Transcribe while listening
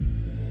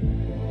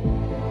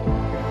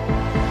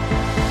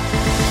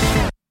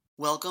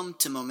Welcome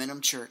to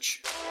Momentum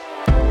Church.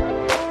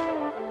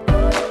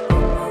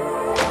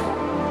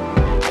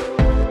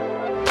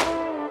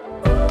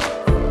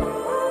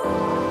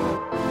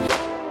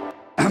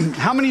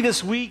 How many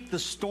this week the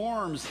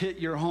storms hit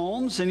your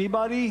homes?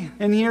 Anybody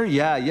in here?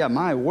 Yeah,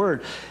 my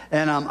word.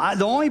 And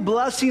the only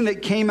blessing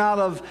that came out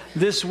of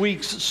this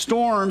week's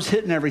storms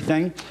hitting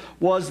everything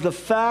was the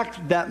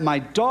fact that my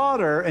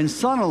daughter and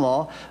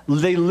son-in-law,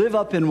 they live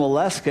up in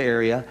Waleska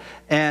area,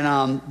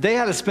 and they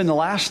had to spend the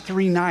last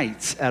 3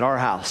 nights at our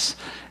house.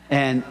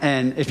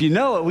 And if you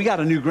know it, we got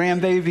a new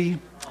grandbaby.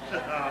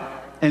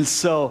 And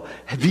so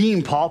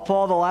being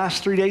Pawpaw the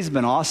last 3 days has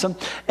been awesome.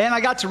 And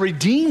I got to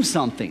redeem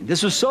something.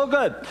 This was so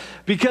good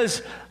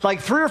because like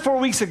 3 or 4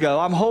 weeks ago,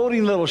 I'm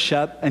holding little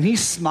Shep and he's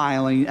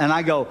smiling and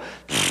I go,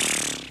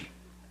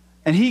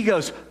 and he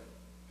goes,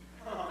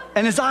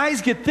 and his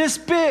eyes get this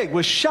big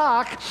with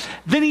shock.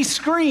 Then he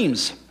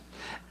screams.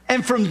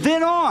 And from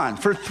then on,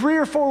 for 3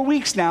 or 4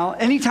 weeks now,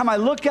 anytime I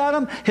look at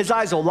him, his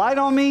eyes will light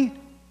on me.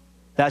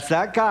 That's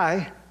that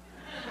guy.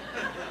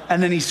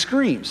 And then he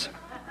screams.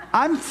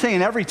 I'm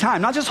saying every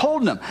time, not just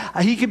holding him.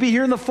 He could be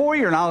here in the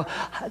foyer, and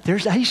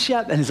hey,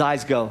 Shep, and his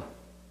eyes go.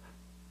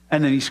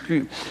 And then he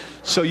screams.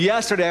 So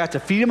yesterday, I got to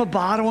feed him a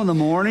bottle in the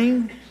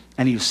morning,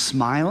 and he was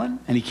smiling,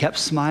 and he kept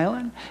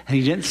smiling, and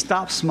he didn't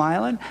stop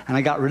smiling, and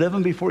I got rid of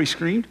him before he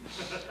screamed.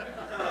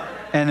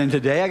 And then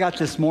today, I got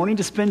this morning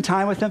to spend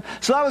time with him.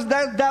 So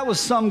that was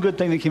some good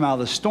thing that came out of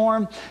the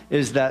storm,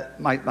 is that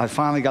I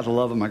finally got the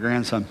love of my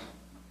grandson.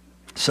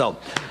 So,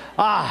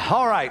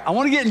 all right. I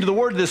want to get into the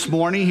Word this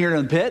morning here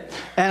in a bit.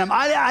 And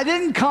I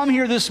didn't come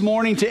here this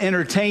morning to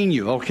entertain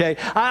you, okay?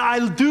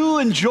 I do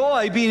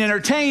enjoy being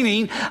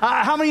entertaining.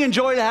 How many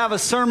enjoy to have a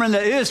sermon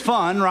that is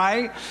fun,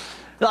 right?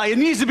 Like, it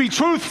needs to be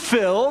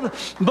truth-filled,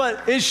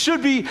 but it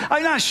should be,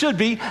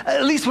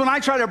 at least when I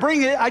try to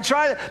bring it,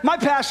 my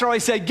pastor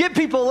always said, get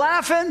people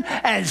laughing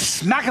and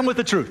smack them with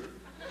the truth.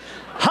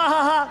 Ha,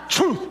 ha, ha,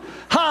 truth.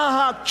 Ha,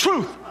 ha, ha,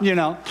 truth, you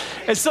know.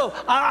 And so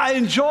I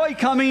enjoy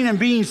coming and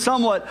being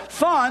somewhat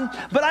fun,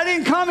 but I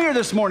didn't come here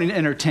this morning to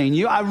entertain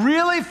you. I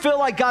really feel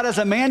like God has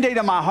a mandate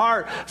in my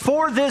heart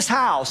for this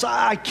house.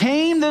 I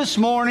came this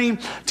morning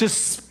to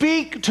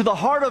speak to the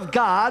heart of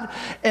God,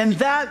 and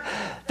that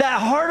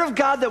heart of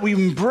God that we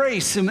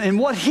embrace and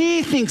what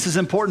He thinks is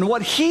important,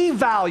 what He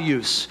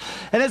values.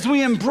 And as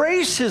we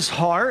embrace His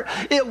heart,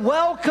 it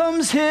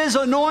welcomes His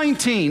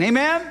anointing.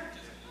 Amen?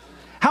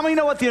 How many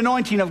know what the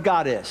anointing of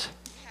God is?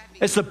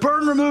 It's the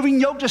burden-removing,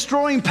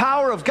 yoke-destroying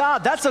power of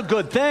God. That's a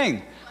good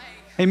thing.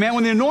 Amen.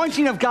 When the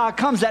anointing of God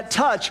comes, that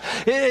touch,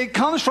 it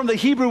comes from the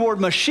Hebrew word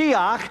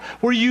Mashiach,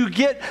 where you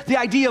get the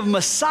idea of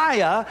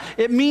Messiah.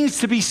 It means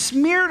to be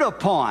smeared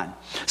upon.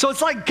 So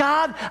it's like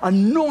God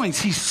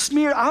anoints. He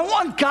smeared. I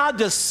want God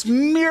to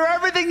smear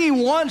everything He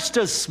wants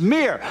to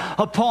smear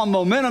upon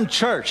Momentum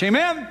Church.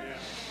 Amen?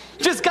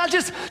 Just God,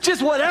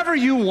 just whatever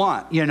you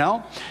want, you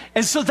know?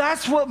 And so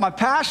that's what my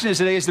passion is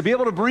today, is to be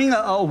able to bring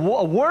a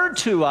word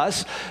to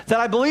us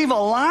that I believe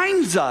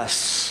aligns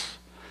us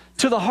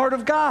to the heart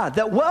of God,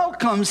 that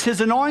welcomes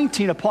His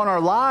anointing upon our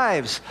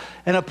lives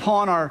and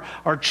upon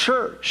our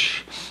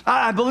church.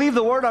 I believe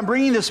the word I'm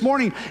bringing this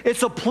morning,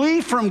 it's a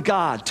plea from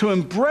God to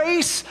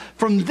embrace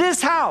from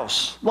this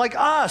house, like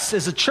us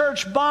as a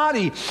church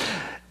body,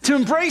 to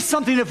embrace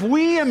something. If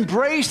we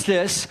embrace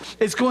this,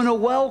 it's going to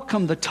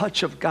welcome the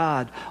touch of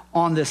God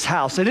on this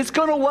house. And it's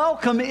going to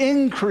welcome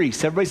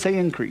increase. Everybody say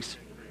increase.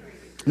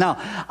 Now,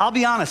 I'll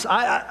be honest.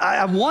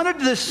 I wanted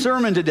this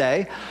sermon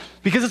today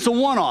because it's a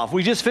one-off.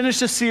 We just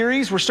finished a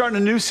series. We're starting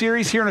a new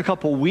series here in a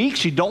couple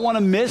weeks. You don't want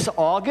to miss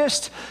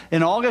August.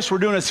 In August, we're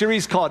doing a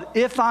series called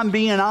If I'm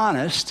Being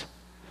Honest.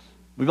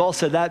 We've all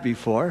said that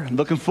before. I'm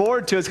looking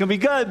forward to it. It's going to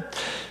be good.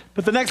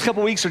 But the next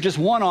couple weeks are just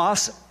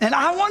one-offs, and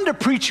I wanted to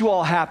preach you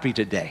all happy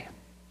today.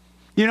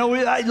 You know,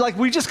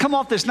 we just come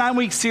off this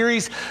 9-week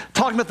series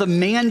talking about the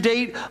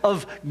mandate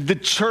of the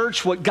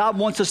church, what God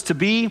wants us to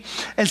be.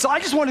 And so I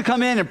just wanted to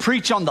come in and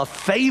preach on the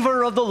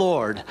favor of the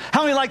Lord.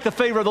 How many like the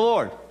favor of the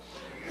Lord?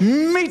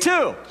 Me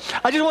too.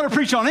 I just want to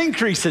preach on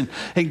increase, and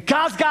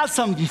God's got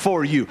something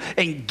for you,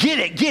 and get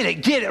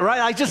it,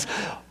 right? I just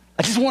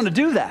want to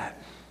do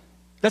that.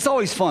 That's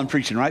always fun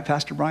preaching, right,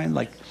 Pastor Brian?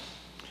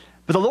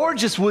 But the Lord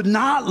just would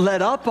not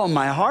let up on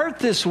my heart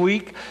this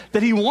week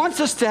that He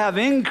wants us to have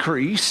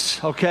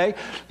increase, okay?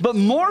 But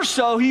more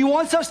so, He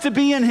wants us to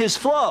be in His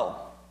flow.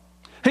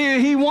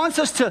 He wants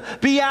us to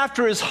be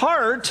after His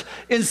heart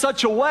in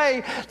such a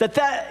way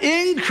that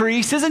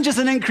increase isn't just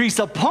an increase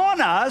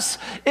upon us,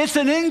 it's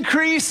an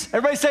increase,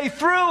 everybody say,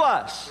 through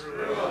us.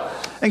 Through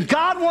us. And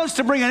God wants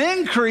to bring an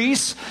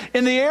increase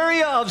in the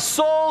area of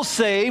souls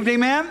saved,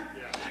 amen?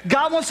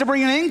 God wants to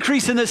bring an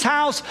increase in this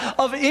house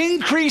of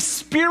increased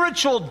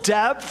spiritual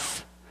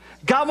depth.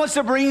 God wants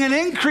to bring an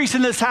increase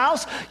in this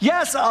house,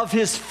 yes, of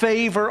His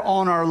favor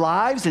on our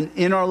lives and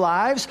in our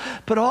lives,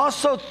 but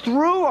also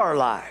through our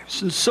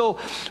lives. And so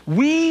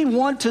we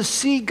want to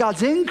see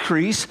God's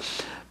increase,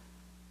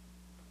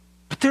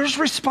 but there's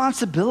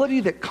responsibility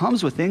that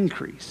comes with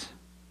increase.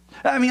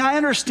 I mean, I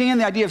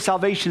understand the idea of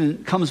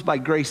salvation comes by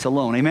grace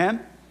alone,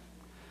 amen?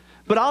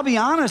 But I'll be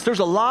honest, there's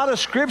a lot of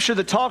scripture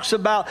that talks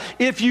about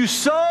if you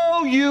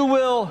sow, you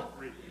will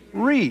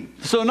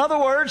reap. So in other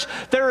words,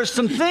 there are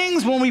some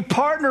things when we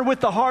partner with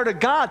the heart of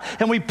God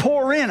and we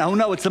pour in. Oh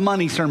no, it's a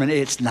money sermon.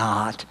 It's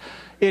not.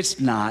 It's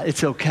not.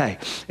 It's okay.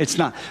 It's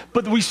not.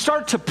 But we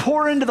start to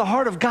pour into the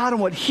heart of God and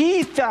what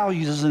he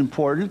values is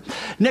important.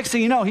 Next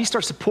thing you know, he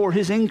starts to pour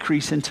his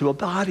increase into a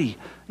body,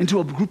 into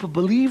a group of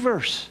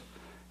believers.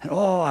 And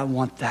oh, I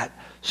want that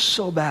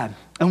so bad.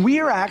 And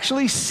we are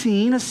actually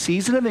seeing a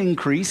season of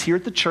increase here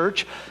at the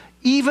church,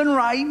 even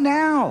right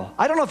now.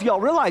 I don't know if y'all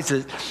realize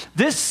this.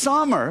 This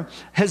summer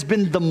has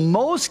been the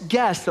most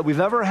guests that we've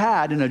ever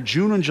had in a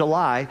June and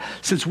July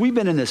since we've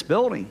been in this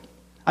building.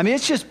 I mean,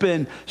 it's just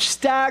been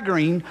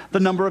staggering the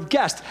number of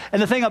guests.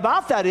 And the thing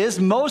about that is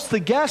most of the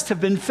guests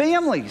have been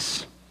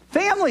families.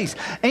 Families.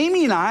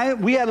 Amy and I,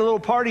 we had a little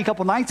party a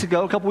couple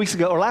weeks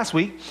ago, or last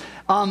week,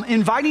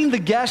 inviting the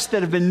guests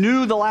that have been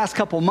new the last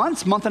couple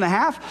months, month and a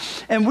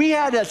half. And we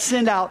had to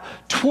send out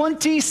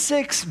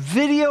 26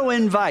 video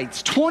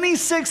invites,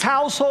 26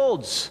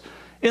 households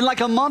in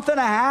like a month and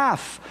a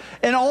half.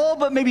 And all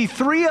but maybe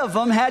 3 of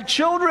them had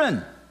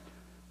children.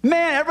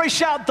 Man, everybody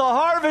shout, the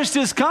harvest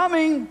is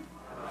coming.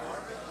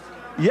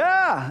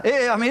 Yeah,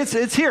 I mean,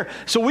 it's here.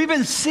 So we've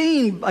been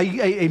seeing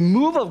a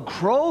move of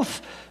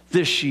growth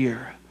this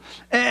year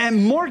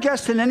and more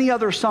guests than any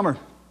other summer.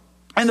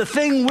 And the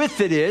thing with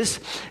it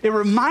is, it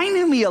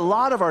reminded me a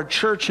lot of our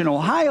church in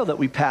Ohio that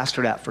we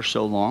pastored at for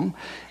so long.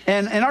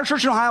 And our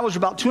church in Ohio was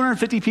about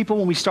 250 people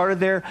when we started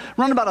there,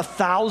 around about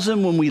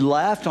 1,000 when we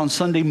left on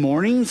Sunday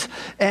mornings.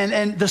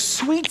 And the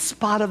sweet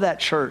spot of that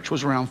church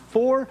was around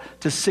 400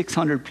 to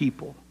 600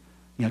 people.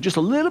 You know, just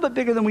a little bit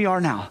bigger than we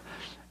are now.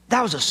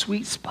 That was a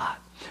sweet spot.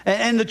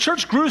 And the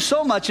church grew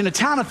so much in a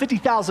town of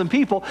 50,000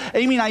 people.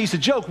 Amy and I used to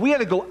joke, we had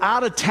to go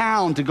out of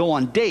town to go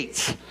on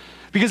dates.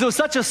 Because it was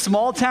such a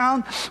small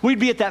town, we'd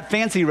be at that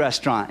fancy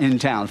restaurant in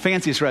town,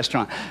 fanciest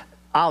restaurant,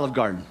 Olive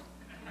Garden.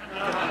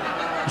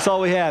 That's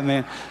all we had,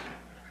 man.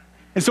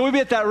 And so we'd be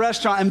at that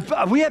restaurant,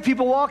 and we had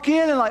people walk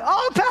in and like,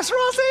 oh, Pastor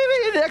Ross,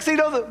 Amy. And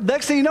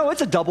next thing you know,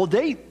 it's a double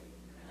date.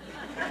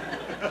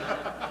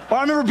 Or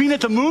I remember being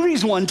at the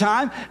movies one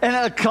time, and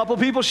a couple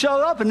people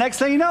showed up, and next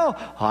thing you know,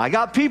 I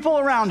got people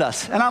around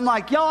us. And I'm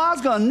like, yo, I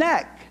was going to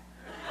neck.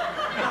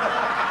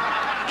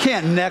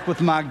 Can't neck with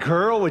my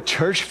girl with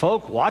church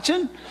folk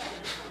watching.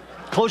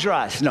 Close your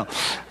eyes. No.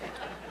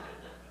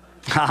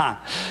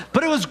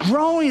 But it was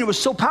growing. It was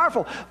so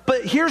powerful.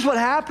 But here's what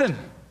happened.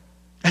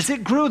 As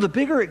it grew, the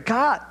bigger it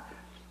got,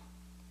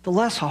 the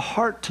less a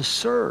heart to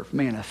serve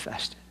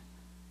manifested.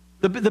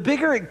 The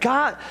bigger it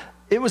got,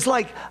 it was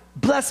like,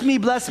 bless me,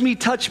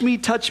 touch me,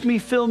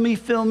 fill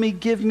me,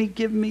 give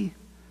me.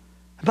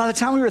 And by the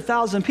time we were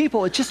 1,000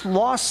 people, it just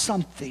lost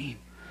something.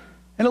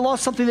 And it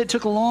lost something that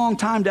took a long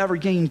time to ever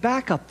gain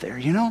back up there,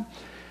 you know?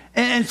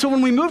 And so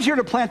when we moved here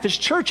to plant this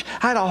church,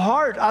 I had a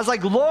heart. I was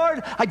like,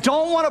 Lord, I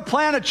don't want to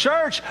plant a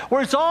church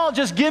where it's all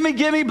just give me,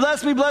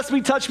 bless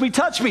me, touch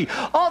me.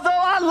 Although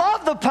I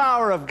love the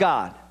power of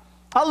God.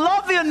 I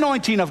love the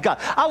anointing of God.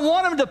 I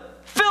want him to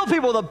fill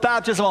people with the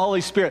baptism of the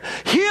Holy Spirit.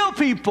 Heal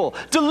people.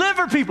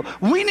 Deliver people.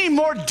 We need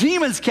more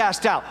demons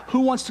cast out. Who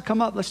wants to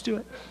come up? Let's do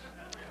it.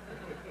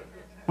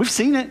 We've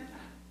seen it.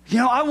 You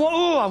know, I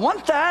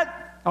want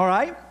that. All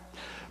right.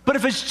 But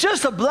if it's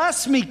just a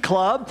bless me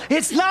club,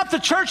 it's not the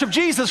church of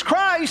Jesus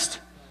Christ.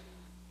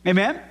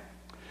 Amen.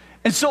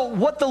 And so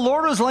what the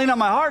Lord was laying on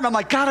my heart, and I'm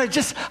like, God, I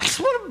just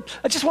want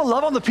to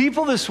love on the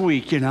people this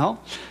week, you know.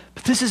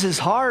 But this is his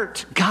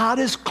heart. God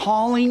is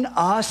calling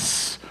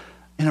us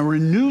in a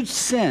renewed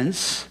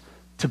sense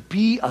to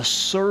be a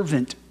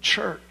servant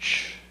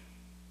church.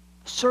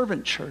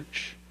 Servant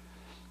church.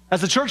 As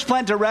the church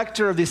plant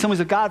director of the Assemblies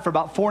of God for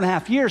about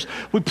 4.5 years,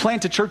 we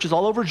planted churches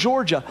all over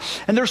Georgia.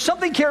 And there's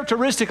something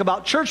characteristic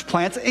about church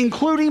plants,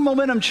 including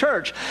Momentum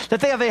Church,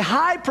 that they have a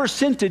high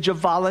percentage of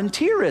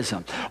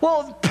volunteerism.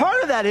 Well,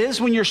 part of that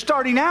is when you're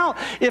starting out,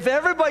 if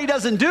everybody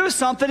doesn't do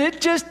something, it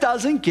just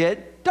doesn't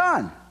get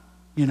done,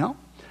 you know?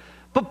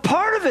 But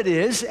part of it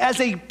is, as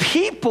a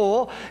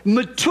people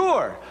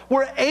mature,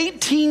 we're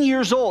 18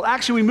 years old.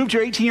 Actually, we moved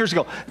here 18 years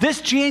ago. This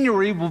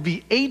January will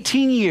be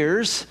 18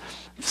 years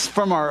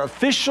from our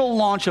official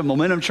launch of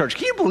Momentum Church.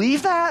 Can you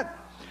believe that?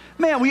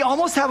 Man, we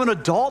almost have an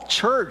adult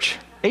church,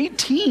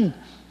 18.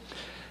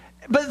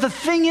 But the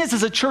thing is,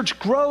 as a church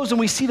grows, and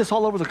we see this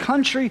all over the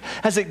country,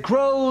 as it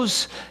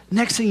grows,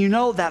 next thing you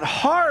know, that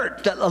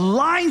heart that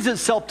aligns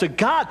itself to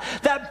God,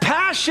 that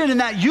passion and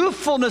that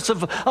youthfulness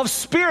of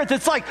spirit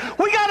that's like,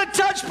 we got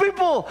to touch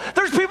people.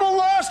 There's people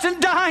lost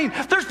and dying.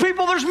 There's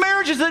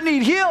marriages that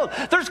need healed.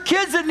 There's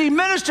kids that need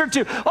ministered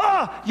to.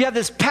 Oh, you have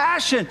this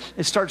passion.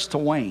 It starts to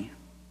wane.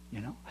 You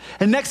know,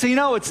 and next thing you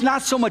know, it's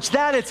not so much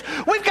that, it's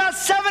we've got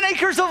 7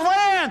 acres of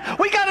land.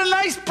 We got a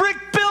nice brick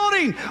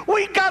building.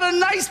 We got a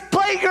nice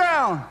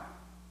playground.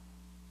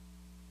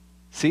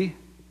 See?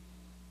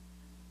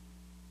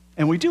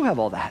 And we do have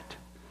all that.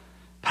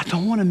 But I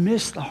don't want to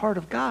miss the heart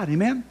of God.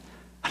 Amen?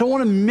 I don't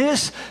want to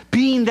miss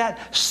being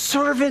that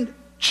servant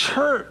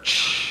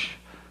church.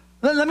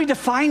 Let me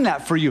define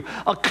that for you.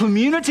 A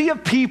community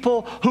of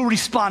people who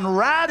respond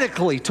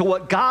radically to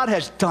what God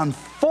has done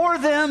for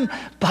them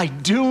by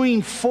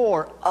doing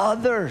for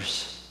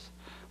others.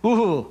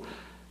 Ooh,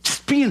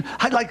 just being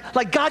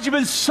like God, you've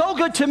been so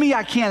good to me,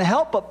 I can't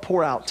help but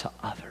pour out to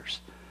others.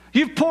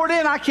 You've poured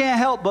in, I can't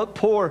help but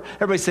pour.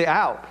 Everybody say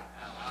out.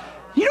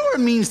 You know what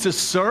it means to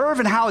serve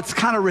and how it's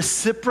kind of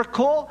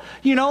reciprocal?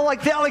 You know,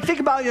 like think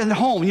about it in the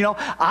home. You know,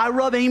 I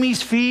rub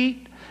Amy's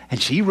feet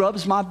and she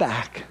rubs my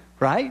back.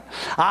 Right?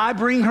 I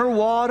bring her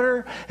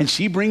water, and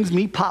she brings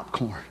me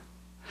popcorn.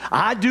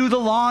 I do the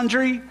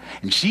laundry,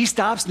 and she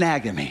stops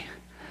nagging me.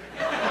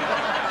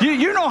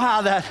 You know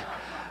how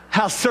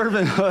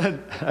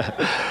servanthood.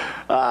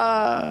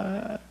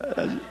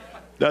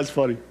 That's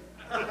funny.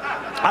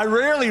 I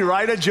rarely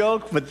write a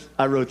joke, but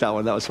I wrote that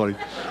one. That was funny.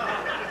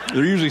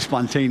 They're usually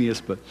spontaneous,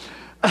 but.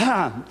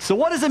 So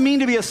what does it mean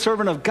to be a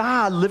servant of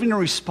God, living in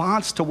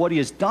response to what he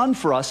has done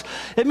for us?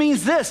 It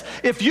means this: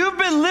 if you've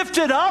been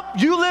lifted up,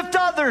 you lift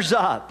others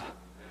up.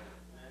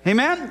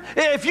 Amen?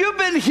 If you've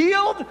been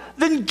healed,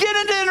 then get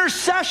into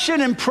intercession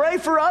and pray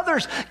for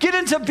others. Get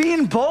into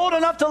being bold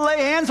enough to lay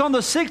hands on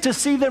the sick to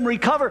see them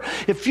recover.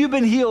 If you've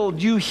been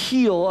healed, you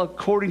heal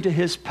according to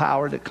his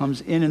power that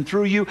comes in and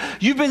through you.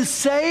 You've been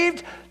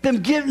saved, then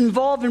get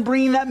involved in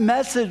bringing that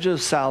message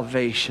of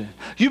salvation.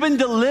 You've been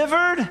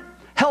delivered,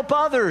 help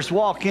others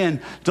walk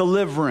in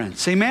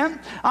deliverance. Amen?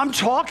 I'm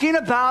talking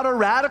about a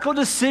radical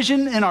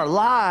decision in our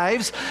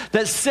lives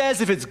that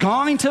says if it's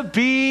going to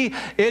be,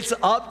 it's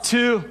up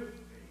to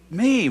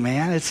me,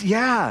 man.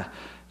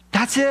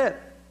 That's it.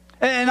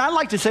 And I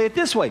like to say it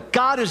this way: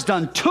 God has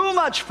done too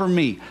much for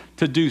me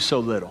to do so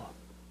little.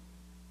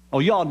 Oh,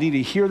 y'all need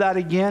to hear that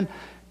again.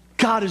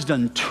 God has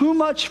done too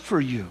much for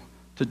you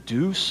to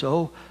do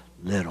so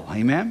little.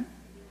 Amen?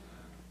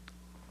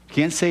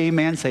 Can't say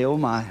amen, say oh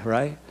my,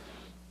 right?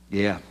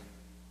 Yeah.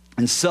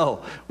 And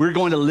so we're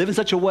going to live in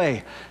such a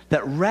way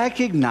that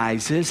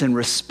recognizes and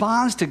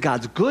responds to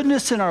God's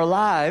goodness in our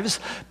lives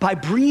by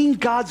bringing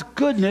God's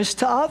goodness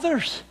to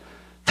others.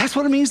 That's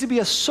what it means to be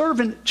a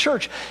servant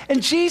church.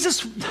 And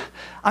Jesus,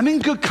 I'm in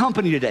good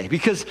company today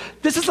because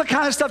this is the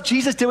kind of stuff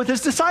Jesus did with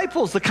his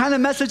disciples, the kind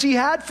of message he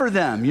had for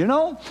them, you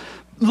know?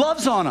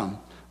 Loves on them.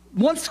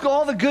 Wants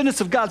all the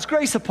goodness of God's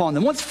grace upon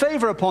them, wants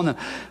favor upon them,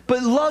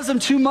 but loves them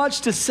too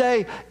much to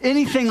say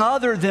anything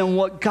other than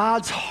what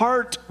God's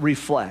heart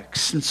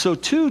reflects. And so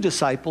two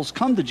disciples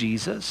come to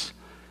Jesus,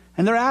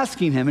 and they're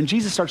asking him, and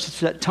Jesus starts to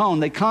set tone.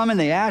 They come and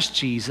they ask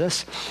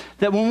Jesus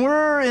that when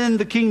we're in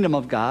the kingdom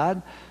of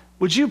God,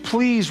 would you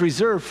please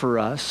reserve for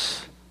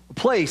us a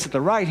place at the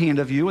right hand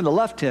of you and the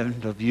left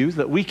hand of you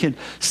that we can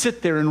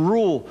sit there and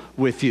rule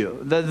with you.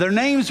 Their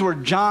names were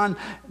John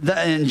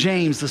and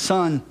James, the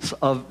sons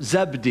of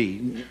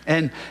Zebedee.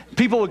 And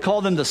people would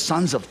call them the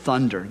sons of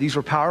thunder. These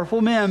were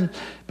powerful men,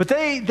 but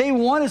they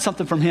wanted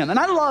something from him. And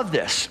I love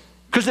this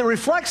because it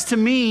reflects to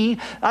me,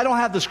 I don't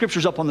have the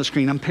scriptures up on the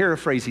screen. I'm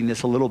paraphrasing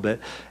this a little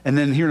bit. And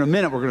then here in a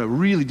minute, we're going to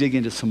really dig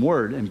into some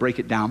word and break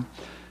it down.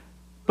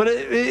 But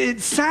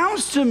it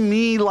sounds to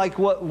me like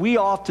what we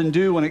often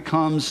do when it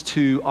comes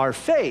to our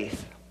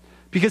faith.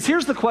 Because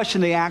here's the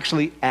question they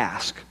actually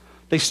ask.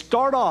 They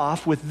start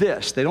off with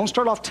this. They don't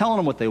start off telling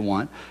them what they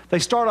want. They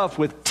start off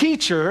with,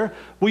 "Teacher,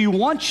 we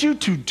want you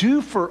to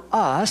do for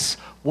us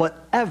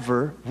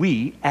whatever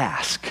we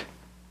ask."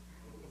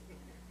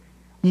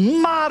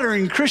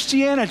 Modern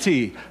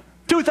Christianity,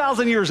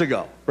 2,000 years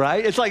ago,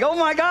 right? It's like, oh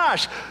my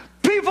gosh,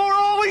 people are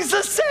always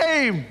the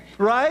same,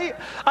 right?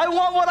 I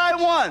want what I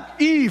want.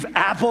 Eve,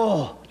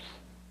 apple.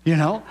 You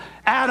know,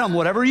 Adam,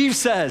 whatever Eve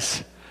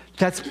says.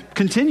 That's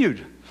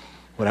continued.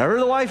 Whatever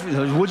the wife,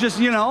 we'll just,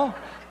 you know.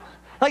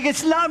 Like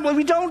it's not,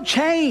 we don't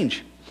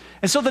change.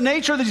 And so the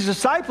nature of these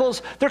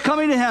disciples, they're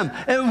coming to him.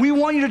 And we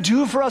want you to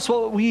do for us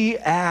what we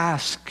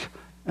ask.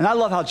 And I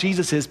love how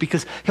Jesus is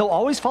because he'll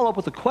always follow up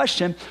with a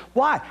question.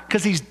 Why?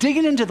 Because he's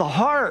digging into the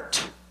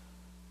heart.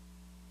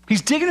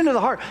 He's digging into the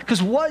heart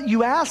because what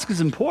you ask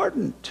is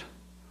important.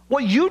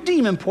 What you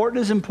deem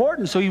important is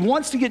important. So he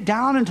wants to get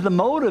down into the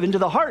motive, into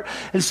the heart.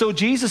 And so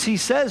Jesus, he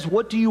says,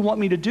 what do you want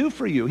me to do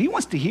for you? He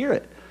wants to hear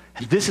it.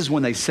 And this is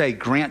when they say,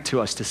 grant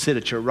to us to sit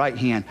at your right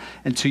hand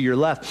and to your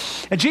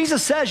left. And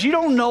Jesus says, you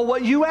don't know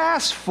what you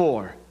ask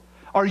for.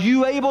 Are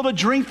you able to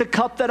drink the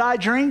cup that I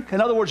drink?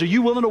 In other words, are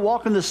you willing to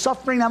walk in the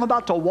suffering I'm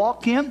about to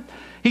walk in?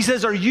 He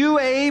says, are you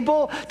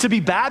able to be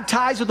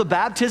baptized with the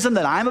baptism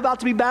that I'm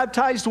about to be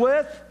baptized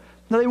with?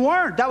 No, they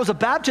weren't. That was a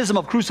baptism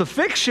of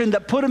crucifixion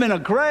that put him in a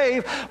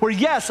grave where,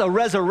 yes, a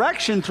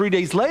resurrection 3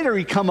 days later,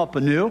 he come up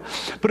anew,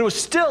 but it was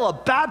still a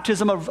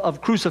baptism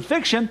of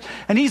crucifixion.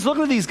 And he's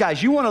looking at these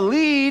guys. You want to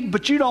lead,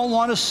 but you don't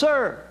want to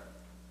serve.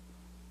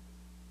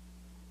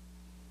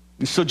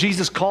 And so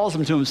Jesus calls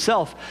them to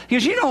himself. He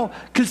goes, you know,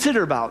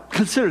 consider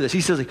this.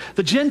 He says,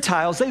 the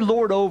Gentiles, they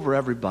lord over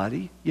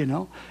everybody, you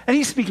know. And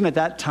he's speaking at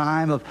that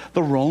time of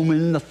the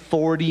Roman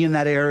authority in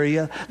that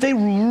area. They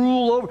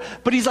rule over.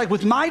 But he's like,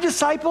 with my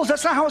disciples,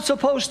 that's not how it's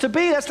supposed to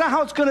be. That's not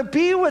how it's going to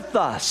be with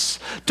us.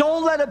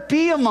 Don't let it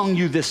be among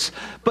you this.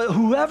 But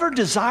whoever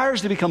desires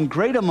to become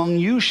great among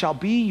you shall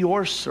be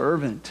your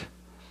servant.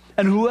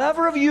 And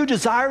whoever of you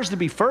desires to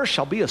be first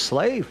shall be a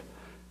slave.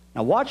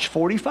 Now watch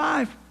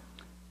 45.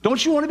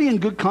 Don't you want to be in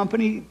good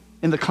company,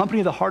 in the company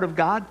of the heart of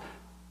God?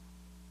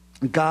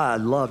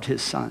 God loved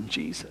his son,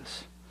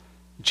 Jesus.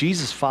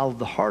 Jesus followed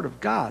the heart of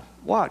God.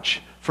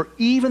 Watch. For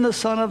even the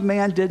Son of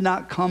Man did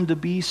not come to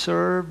be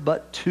served,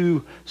 but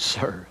to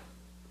serve,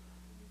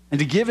 and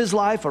to give his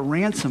life a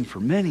ransom for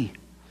many.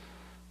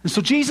 And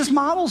so Jesus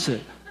models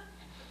it.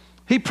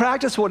 He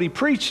practiced what he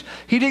preached.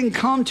 He didn't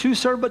come to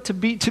serve, but to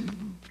be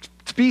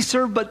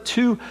served, but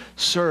to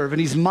serve.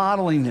 And he's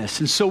modeling this.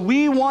 And so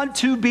we want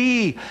to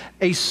be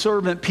a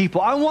servant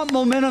people. I want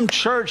Momentum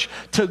Church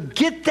to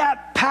get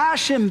that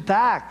passion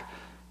back.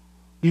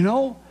 You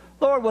know,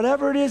 Lord,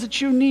 whatever it is that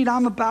you need,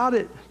 I'm about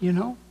it, you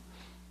know.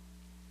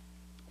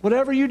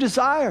 Whatever you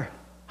desire,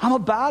 I'm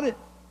about it,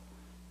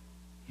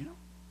 you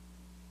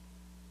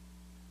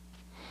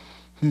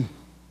know.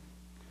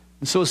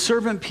 And so a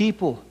servant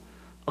people,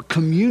 a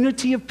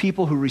community of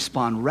people who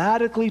respond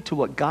radically to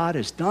what God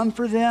has done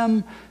for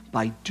them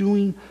by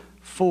doing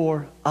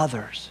for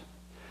others.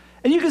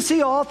 And you can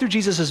see all through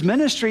Jesus'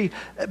 ministry,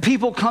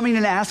 people coming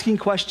and asking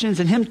questions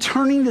and him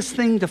turning this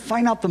thing to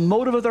find out the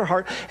motive of their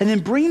heart and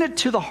then bringing it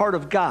to the heart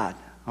of God,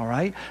 all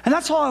right? And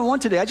that's all I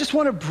want today. I just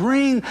want to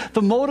bring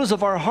the motives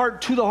of our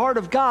heart to the heart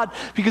of God,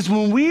 because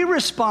when we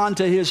respond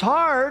to his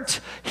heart,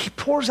 he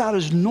pours out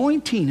his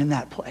anointing in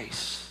that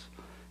place.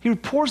 He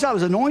pours out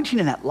his anointing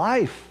in that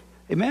life,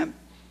 amen?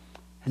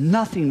 And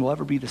nothing will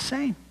ever be the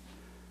same.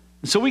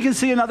 And so we can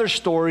see another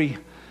story.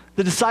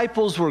 The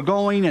disciples were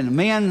going, and a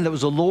man that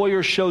was a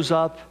lawyer shows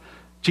up.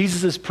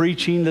 Jesus is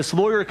preaching. This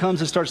lawyer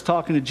comes and starts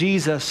talking to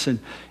Jesus. And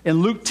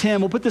in Luke 10,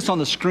 we'll put this on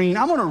the screen.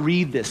 I'm going to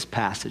read this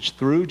passage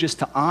through just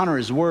to honor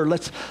his word.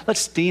 Let's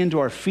stand to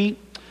our feet.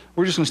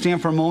 We're just going to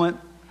stand for a moment.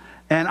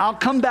 And I'll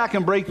come back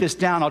and break this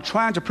down. I'll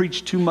try not to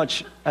preach too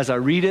much as I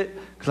read it,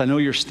 because I know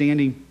you're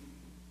standing.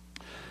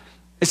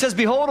 It says,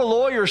 behold, a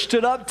lawyer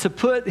stood up to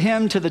put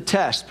him to the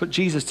test, put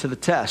Jesus to the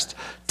test.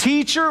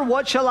 Teacher,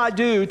 what shall I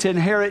do to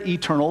inherit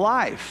eternal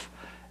life?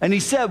 And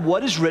he said,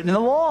 what is written in the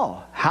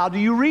law? How do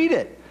you read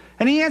it?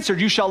 And he answered,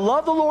 you shall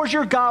love the Lord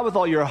your God with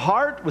all your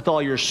heart, with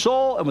all your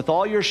soul, and with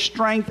all your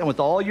strength, and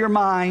with all your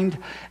mind,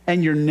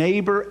 and your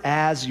neighbor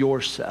as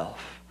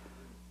yourself.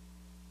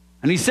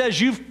 And he says,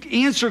 you've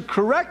answered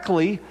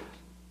correctly.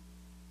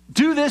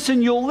 Do this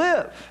and you'll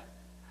live.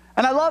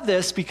 And I love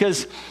this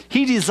because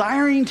he,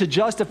 desiring to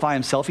justify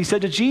himself, he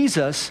said to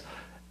Jesus,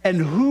 and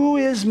who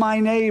is my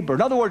neighbor?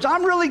 In other words,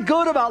 I'm really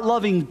good about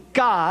loving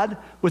God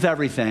with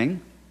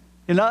everything.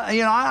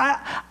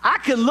 I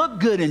can look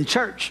good in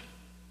church.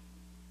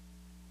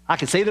 I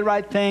can say the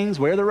right things,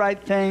 wear the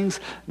right things,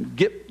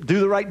 do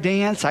the right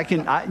dance. I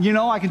can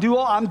do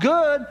all, I'm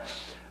good.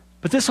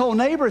 But this whole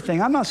neighbor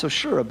thing, I'm not so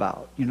sure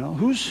about.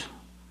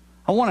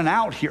 I want an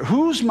out here.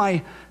 Who's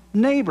my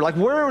neighbor? Like,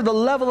 where the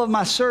level of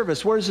my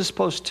service? Where is this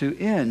supposed to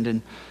end?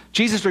 And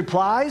Jesus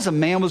replies, a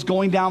man was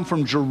going down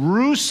from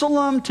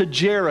Jerusalem to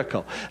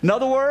Jericho. In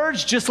other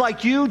words, just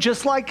like you,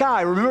 just like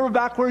I. Remember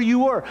back where you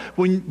were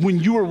when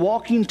you were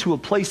walking to a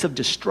place of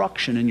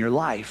destruction in your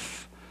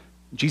life.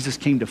 Jesus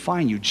came to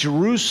find you.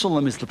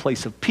 Jerusalem is the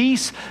place of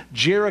peace.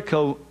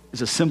 Jericho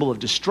is a symbol of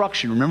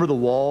destruction. Remember the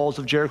walls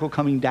of Jericho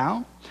coming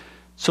down?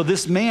 So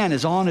this man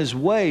is on his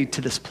way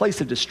to this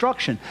place of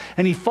destruction,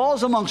 and he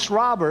falls amongst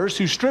robbers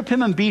who strip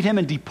him and beat him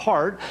and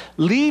depart,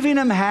 leaving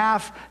him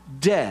half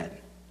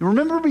dead.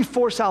 Remember,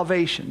 before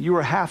salvation, you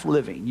were half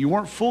living. You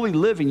weren't fully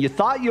living. You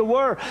thought you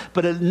were,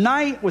 but at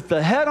night with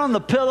the head on the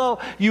pillow,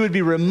 you would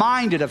be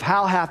reminded of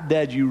how half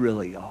dead you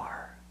really are.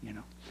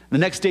 The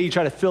next day you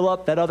try to fill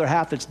up that other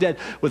half that's dead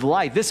with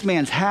life. This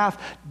man's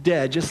half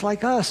dead, just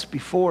like us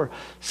before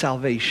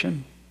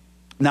salvation.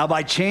 Now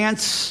by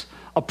chance,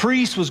 a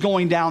priest was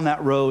going down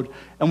that road,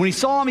 and when he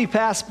saw him, he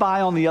passed by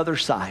on the other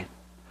side.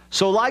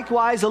 So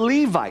likewise, a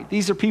Levite.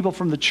 These are people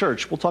from the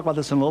church. We'll talk about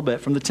this in a little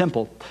bit, from the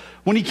temple.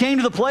 When he came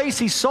to the place,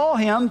 he saw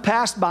him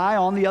passed by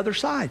on the other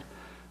side.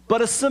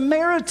 But a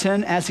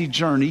Samaritan, as he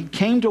journeyed,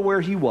 came to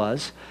where he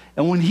was,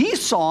 and when he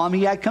saw him,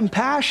 he had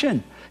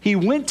compassion. He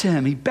went to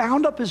him, he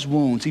bound up his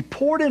wounds, he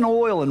poured in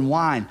oil and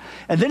wine,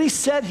 and then he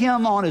set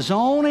him on his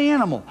own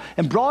animal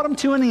and brought him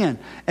to an inn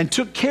and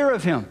took care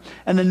of him.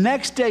 And the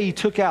next day he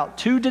took out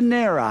 2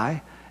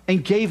 denarii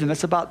and gave them,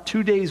 that's about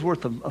 2 days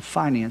worth of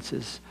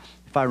finances,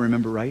 if I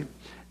remember right,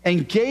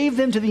 and gave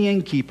them to the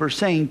innkeeper,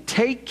 saying,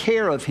 take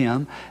care of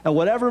him, and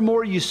whatever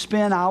more you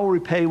spend, I will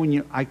repay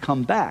when I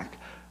come back.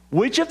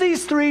 Which of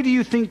these 3 do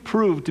you think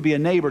proved to be a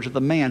neighbor to the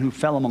man who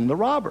fell among the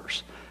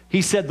robbers?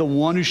 He said, the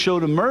one who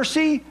showed him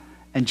mercy.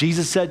 And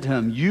Jesus said to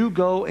him, you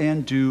go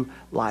and do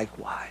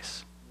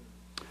likewise.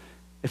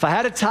 If I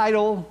had a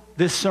title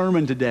this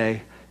sermon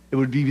today, it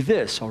would be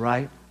this, all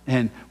right?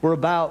 And we're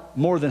about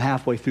more than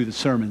halfway through the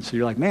sermon. So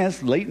you're like, man,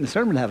 it's late in the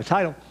sermon to have a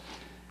title.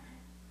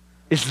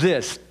 It's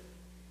this: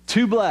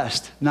 too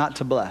blessed not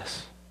to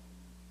bless.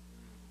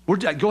 Go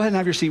ahead and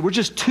have your seat. We're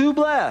just too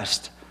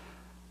blessed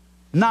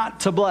not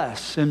to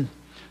bless. And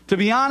to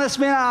be honest,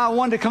 man, I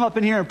wanted to come up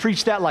in here and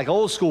preach that like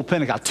old school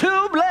Pentecost.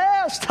 Too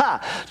blessed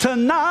to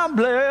not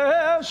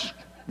bless.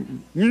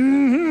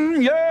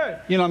 Yeah.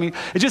 You know what I mean?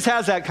 It just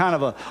has that kind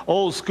of a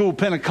old school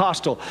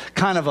Pentecostal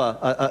kind of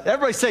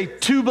everybody say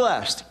too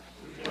blessed,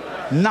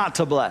 not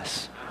to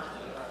bless.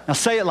 Now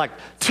say it like,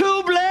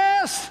 too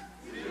blessed,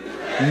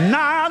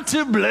 not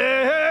to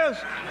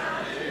bless.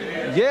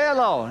 Yeah,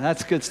 Lord.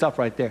 That's good stuff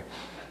right there.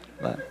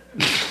 But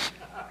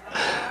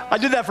I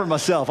did that for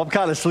myself. I'm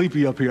kind of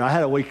sleepy up here. I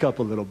had to wake up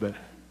a little bit.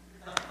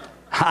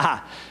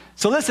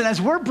 So listen,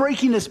 as we're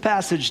breaking this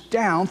passage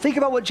down, think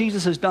about what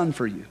Jesus has done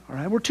for you. All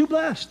right, we're too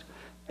blessed.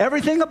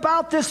 Everything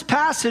about this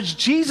passage,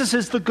 Jesus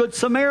is the Good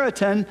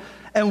Samaritan,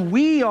 and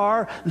we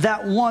are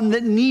that one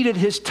that needed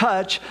his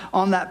touch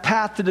on that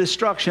path to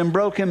destruction,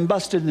 broken,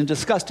 busted, and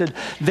disgusted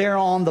there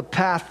on the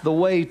path, the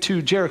way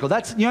to Jericho.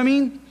 That's, you know what I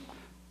mean?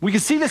 We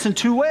can see this in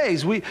two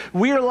ways. We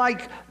are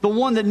like the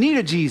one that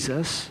needed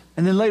Jesus,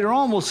 and then later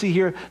on we'll see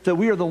here that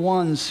we are the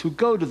ones who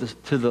go to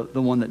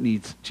the one that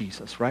needs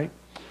Jesus, right?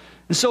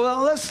 And so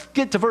let's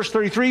get to verse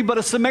 33. But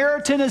a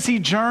Samaritan, as he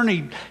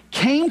journeyed,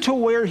 came to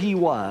where he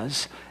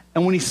was,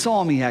 and when he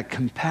saw him, he had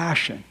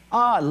compassion.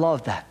 I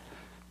love that.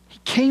 He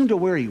came to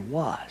where he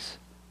was.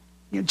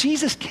 You know,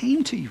 Jesus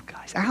came to you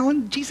guys.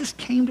 Alan, Jesus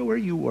came to where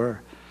you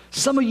were.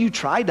 Some of you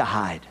tried to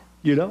hide,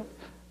 you know.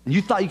 And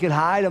you thought you could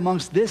hide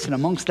amongst this and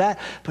amongst that,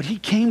 but he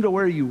came to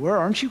where you were.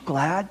 Aren't you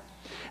glad?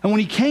 And when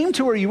he came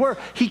to where you were,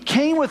 he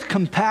came with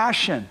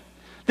compassion.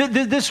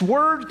 This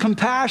word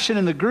compassion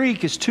in the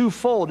Greek is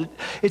twofold.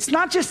 It's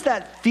not just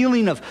that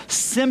feeling of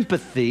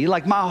sympathy,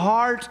 like my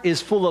heart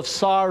is full of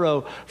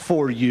sorrow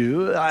for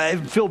you. I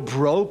feel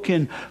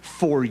broken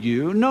for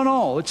you.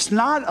 No, it's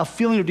not a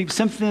feeling of deep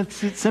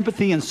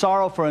sympathy and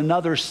sorrow for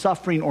another's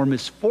suffering or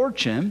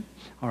misfortune.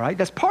 All right,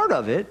 that's part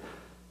of it.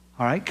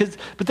 All right,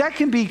 but that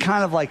can be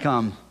kind of like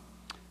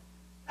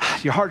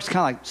your heart's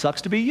kind of like,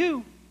 sucks to be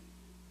you.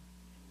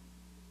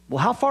 Well,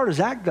 how far does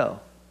that go?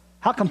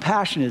 How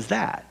compassionate is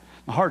that?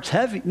 My heart's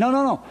heavy.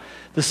 No.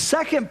 The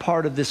second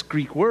part of this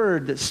Greek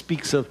word that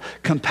speaks of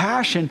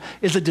compassion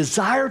is a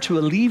desire to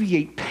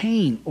alleviate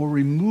pain or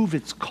remove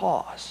its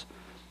cause.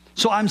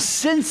 So I'm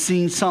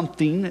sensing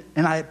something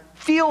and I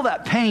feel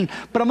that pain,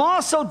 but I'm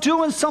also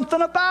doing something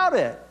about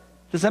it.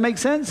 Does that make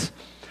sense?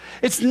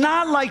 It's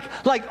not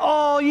like,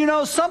 oh, you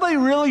know, somebody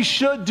really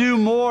should do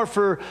more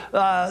for,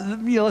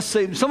 let's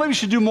say somebody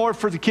should do more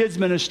for the kids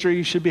ministry.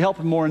 You should be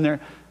helping more in there.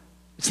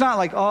 It's not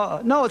like,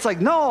 oh, no, it's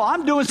like, no,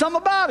 I'm doing something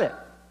about it.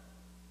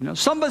 You know,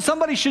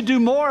 somebody should do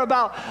more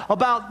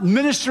about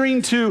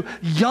ministering to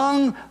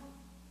young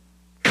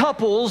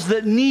couples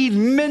that need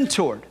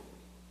mentored.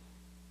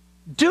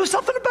 Do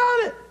something about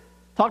it.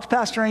 Talk to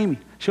Pastor Amy.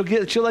 She'll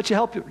let you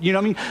help you. You know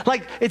what I mean?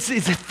 Like it's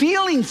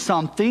feeling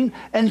something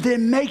and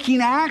then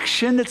making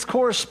action that's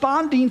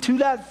corresponding to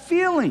that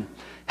feeling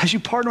as you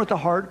partner with the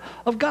heart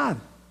of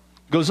God.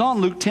 Goes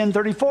on, Luke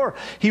 10:34.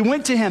 He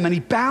went to him and he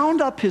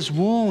bound up his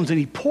wounds and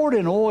he poured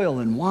in oil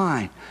and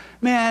wine.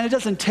 Man, it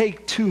doesn't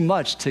take too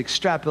much to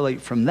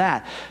extrapolate from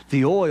that.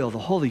 The oil, the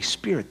Holy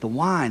Spirit, the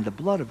wine, the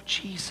blood of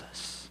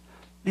Jesus.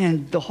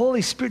 Man, the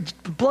Holy Spirit,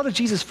 the blood of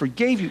Jesus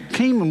forgave you,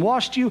 came and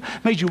washed you,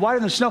 made you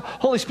whiter than snow.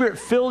 Holy Spirit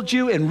filled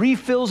you and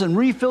refills and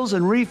refills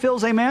and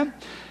refills, amen?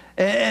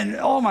 And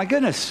oh my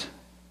goodness,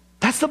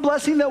 that's the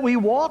blessing that we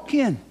walk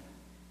in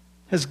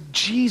as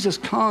Jesus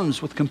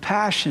comes with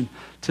compassion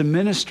to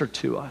minister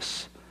to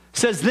us. It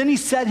says, then he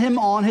set him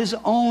on his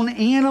own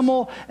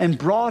animal and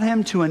brought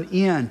him to an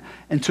inn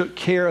and took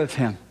care of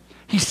him.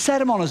 He set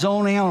him on his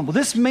own animal.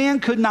 This man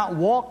could not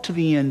walk to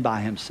the inn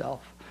by himself.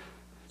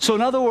 So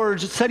in other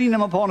words, setting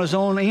him upon his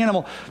own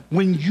animal,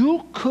 when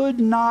you could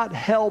not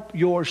help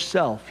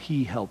yourself,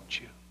 he helped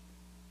you.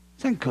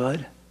 Isn't that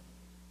good?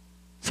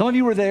 Some of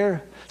you were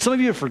there. Some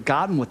of you have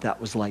forgotten what that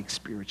was like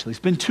spiritually. It's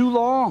been too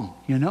long,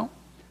 you know.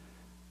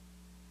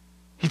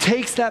 He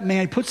takes that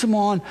man, he puts him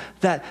on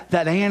that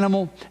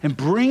animal and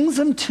brings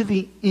him to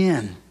the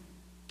inn.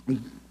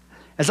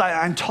 As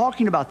I'm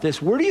talking about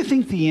this, where do you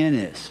think the inn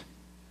is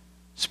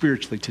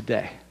spiritually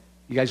today?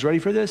 You guys ready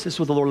for this? This is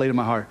what the Lord laid in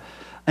my heart.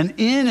 An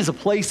inn is a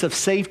place of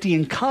safety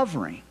and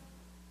covering,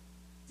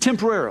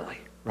 temporarily,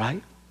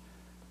 right?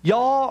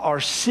 Y'all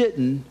are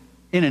sitting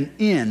in an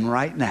inn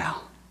right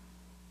now.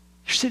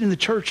 You're sitting in the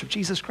church of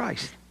Jesus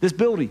Christ, this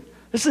building.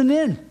 This is an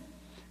inn.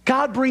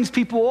 God brings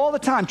people all the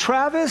time.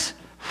 Travis,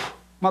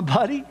 my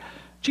buddy,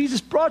 Jesus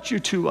brought you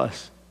to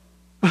us.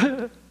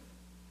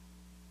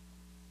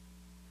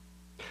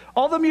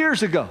 All them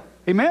years ago,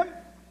 amen?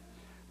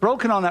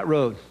 Broken on that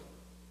road.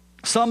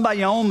 Some by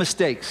your own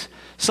mistakes.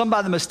 Some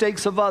by the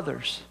mistakes of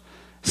others.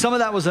 Some of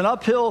that was an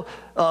uphill,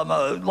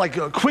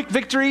 quick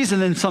victories,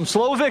 and then some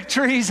slow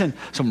victories, and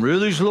some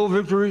really slow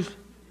victories.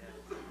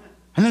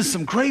 And then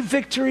some great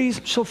victories.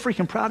 I'm so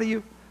freaking proud of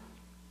you.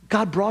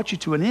 God brought you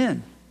to an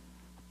inn,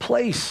 a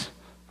place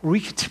where we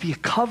get to be a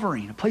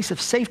covering, a place of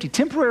safety,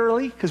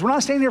 temporarily, because we're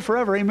not staying here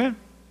forever, amen?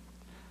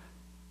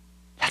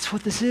 That's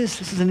what this is.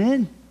 This is an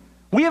inn.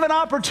 We have an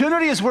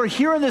opportunity as we're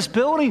here in this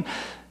building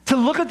to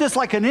look at this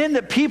like an inn,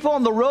 that people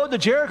on the road to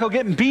Jericho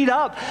getting beat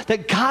up,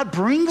 that God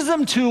brings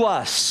them to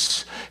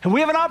us. And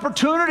we have an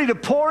opportunity to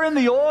pour in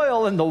the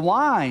oil and the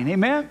wine,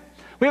 amen?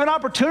 We have an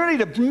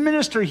opportunity to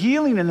minister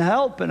healing and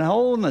help and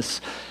wholeness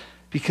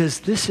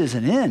because this is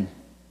an inn.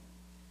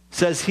 It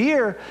says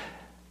here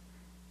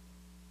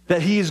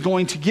that he is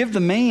going to give the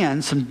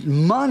man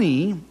some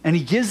money, and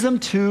he gives them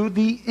to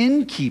the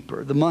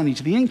innkeeper, the money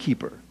to the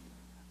innkeeper.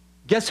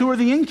 Guess who are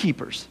the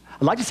innkeepers?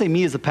 I'd like to say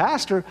me as a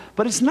pastor,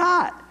 but it's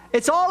not.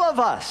 It's all of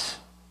us.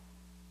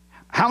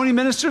 How many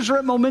ministers are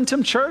at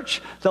Momentum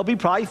Church? There'll be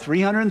probably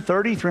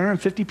 330,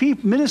 350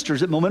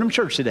 ministers at Momentum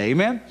Church today,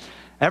 amen?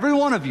 Every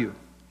one of you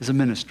is a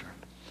minister.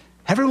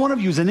 Every one of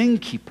you is an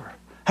innkeeper.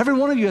 Every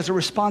one of you has a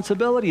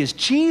responsibility. As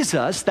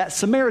Jesus, that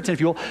Samaritan,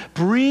 if you will,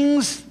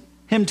 brings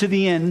him to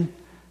the inn,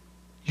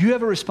 you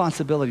have a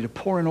responsibility to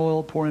pour in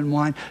oil, pour in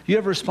wine. You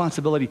have a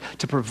responsibility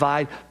to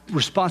provide,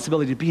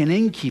 responsibility to be an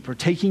innkeeper,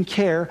 taking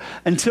care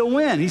until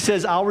when? He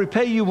says, I'll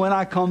repay you when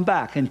I come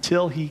back,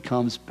 until he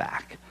comes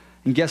back.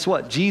 And guess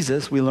what?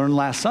 Jesus, we learned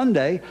last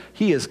Sunday,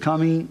 he is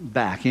coming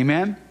back.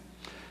 Amen?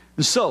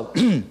 And so,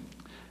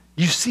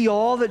 you see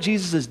all that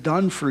Jesus has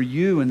done for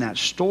you in that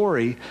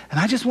story. And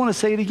I just want to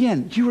say it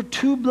again. You are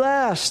too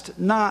blessed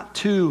not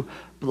to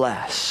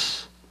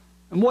bless.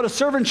 And what a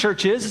servant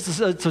church is,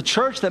 it's a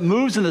church that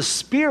moves in the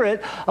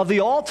spirit of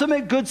the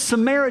ultimate good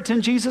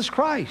Samaritan, Jesus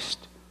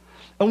Christ.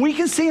 And we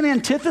can see an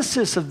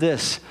antithesis of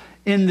this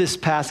in this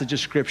passage of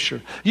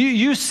Scripture.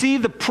 You see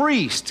the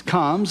priest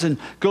comes and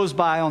goes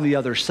by on the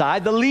other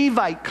side. The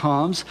Levite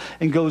comes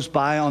and goes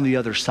by on the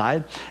other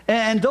side.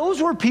 And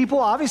those were people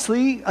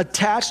obviously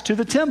attached to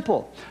the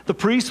temple. The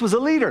priest was a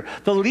leader.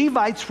 The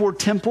Levites were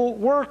temple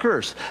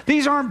workers.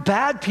 These aren't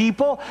bad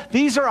people.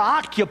 These are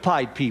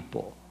occupied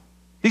people.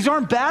 These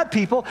aren't bad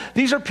people.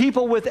 These are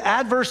people with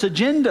adverse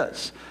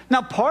agendas.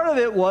 Now, part of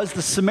it was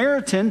the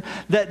Samaritan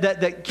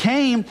that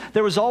came.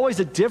 There was always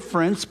a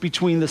difference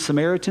between the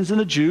Samaritans and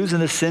the Jews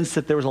in the sense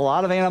that there was a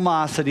lot of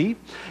animosity.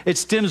 It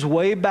stems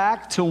way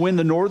back to when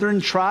the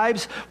northern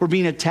tribes were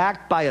being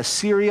attacked by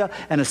Assyria,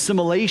 and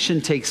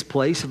assimilation takes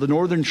place of the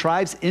northern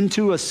tribes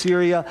into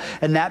Assyria,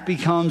 and that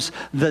becomes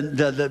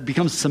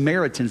becomes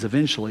Samaritans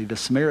eventually, the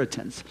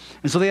Samaritans.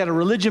 And so they had a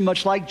religion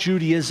much like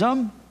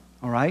Judaism,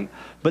 all right,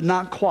 but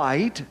not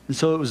quite. And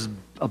so it was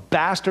a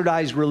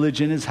bastardized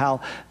religion is how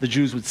the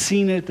Jews would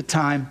see it at the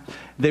time.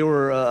 They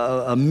were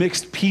a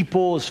mixed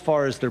people as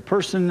far as their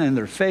person and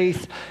their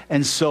faith.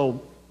 And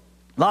so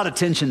a lot of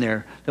tension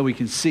there that we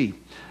can see.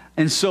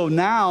 And so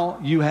now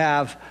you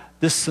have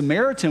this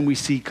Samaritan we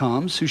see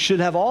comes who should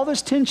have all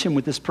this tension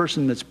with this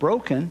person that's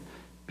broken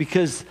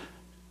because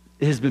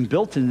it has been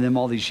built into them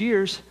all these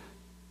years.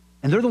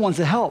 And they're the ones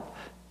that help.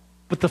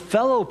 But the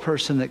fellow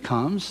person that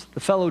comes,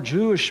 the fellow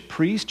Jewish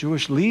priest,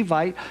 Jewish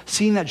Levite,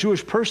 seeing that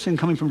Jewish person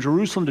coming from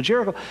Jerusalem to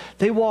Jericho,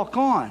 they walk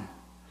on.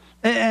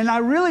 And I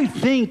really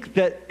think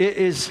that it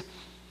is,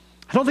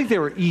 I don't think they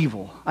were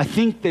evil. I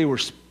think they were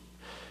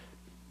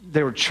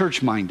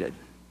church-minded.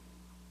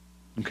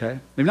 Okay?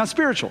 Maybe not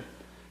spiritual,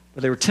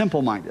 but they were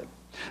temple-minded.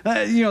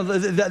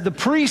 The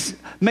priest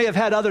may have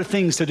had other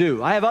things to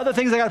do. I have other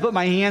things I got to put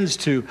my hands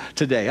to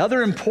today,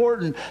 other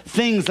important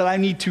things that I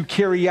need to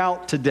carry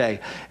out today.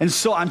 And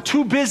so I'm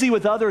too busy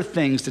with other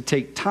things to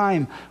take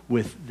time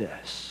with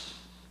this,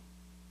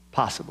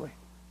 possibly.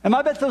 And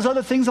I bet those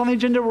other things on the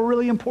agenda were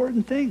really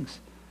important things.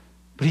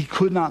 But he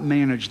could not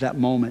manage that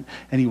moment,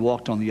 and he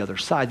walked on the other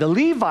side. The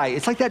Levite,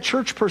 it's like that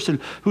church person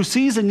who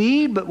sees a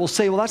need but will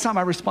say, well, that's not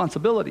my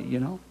responsibility, you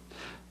know.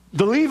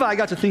 The Levite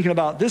got to thinking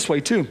about it this way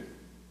too.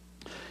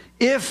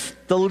 If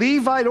the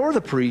Levite or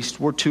the priest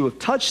were to have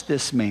touched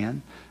this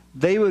man,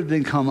 they would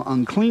become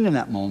unclean in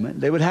that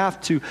moment. They would have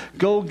to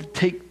go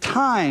take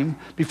time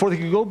before they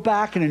could go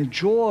back and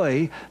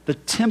enjoy the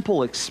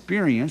temple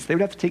experience. They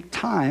would have to take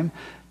time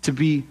to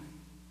be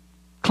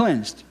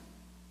cleansed.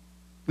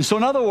 And so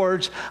in other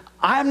words,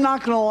 I'm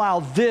not going to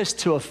allow this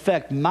to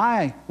affect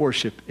my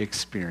worship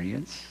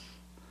experience.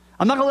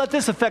 I'm not going to let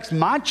this affect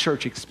my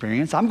church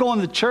experience. I'm going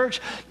to church,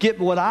 get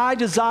what I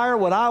desire,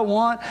 what I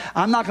want.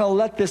 I'm not going to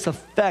let this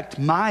affect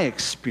my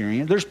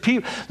experience. There's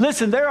people,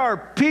 listen, there are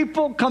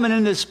people coming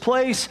in this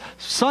place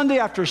Sunday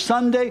after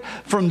Sunday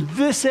from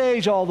this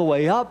age all the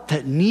way up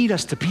that need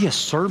us to be a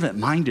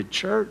servant-minded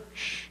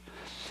church.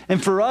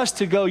 And for us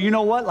to go, you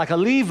know what, like a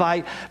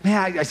Levite,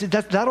 man, I said,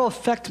 that'll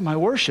affect my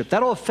worship.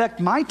 That'll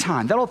affect my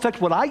time. That'll affect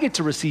what I get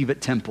to receive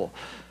at temple.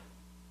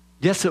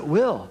 Yes, it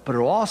will, but it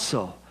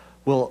also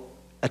will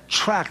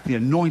attract the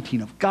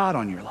anointing of God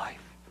on your life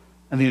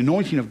and the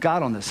anointing of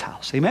God on this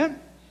house. Amen?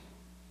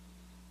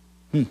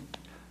 And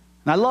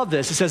I love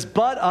this. It says,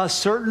 but a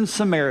certain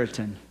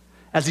Samaritan,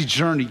 as he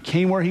journeyed,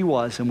 came where he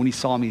was, and when he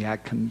saw him, he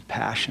had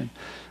compassion.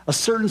 A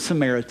certain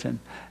Samaritan.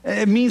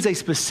 It means a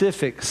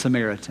specific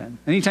Samaritan.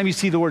 Anytime you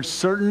see the word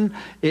certain,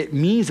 it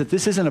means that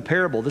this isn't a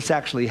parable. This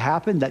actually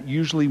happened. That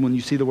usually when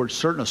you see the word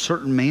certain, a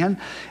certain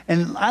man.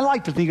 And I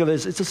like to think of it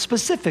as it's a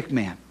specific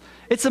man.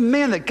 It's a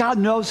man that God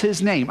knows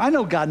his name. I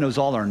know God knows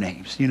all our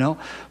names, you know.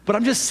 But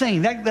I'm just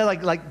saying, that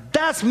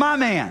that's my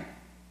man.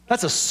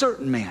 That's a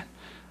certain man.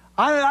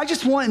 I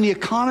just want in the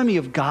economy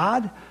of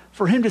God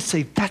for him to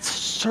say, that's a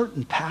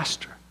certain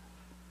pastor.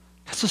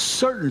 That's a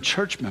certain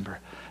church member.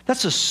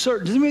 That's a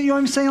certain, you know what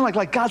I'm saying?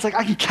 Like God's like,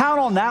 I can count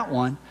on that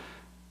one.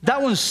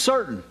 That one's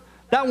certain.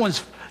 That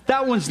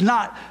one's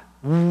not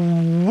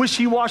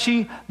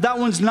wishy-washy. That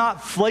one's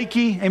not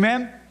flaky.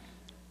 Amen?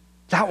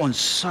 That one's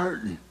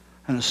certain.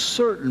 And a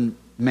certain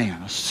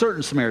man, a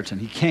certain Samaritan,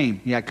 he came,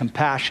 he had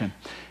compassion,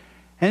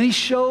 and he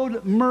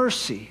showed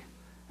mercy.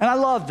 And I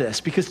love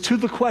this because to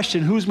the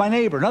question, who's my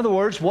neighbor? In other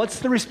words, what's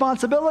the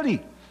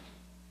responsibility?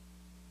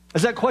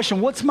 Is that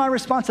question, what's my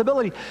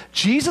responsibility?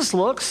 Jesus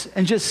looks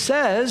and just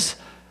says,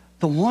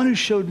 the one who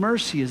showed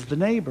mercy is the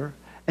neighbor.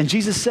 And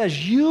Jesus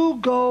says, you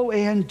go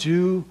and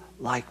do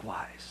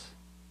likewise.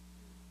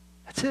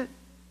 That's it.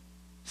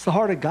 It's the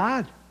heart of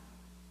God.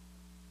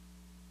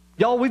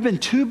 Y'all, we've been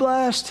too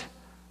blessed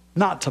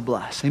not to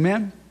bless.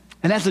 Amen?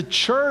 And as a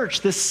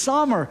church this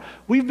summer,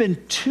 we've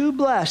been too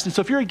blessed. And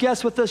so if you're a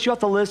guest with us, you have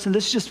to listen.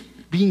 This is just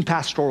being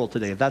pastoral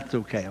today, if that's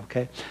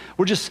okay?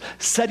 We're just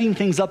setting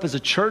things up as a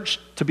church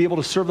to be able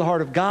to serve the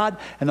heart of God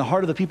and the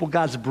heart of the people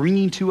God's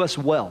bringing to us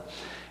well.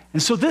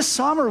 And so this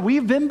summer,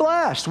 we've been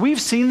blessed. We've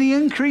seen the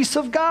increase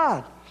of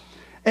God.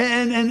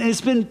 And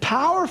it's been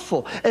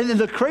powerful. And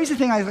the crazy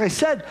thing, like I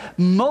said,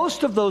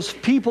 most of those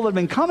people that have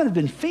been coming have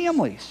been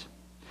families.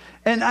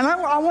 And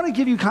I want to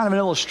give you kind of an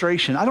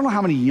illustration. I don't know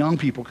how many young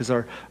people, because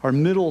our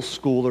middle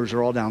schoolers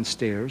are all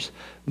downstairs.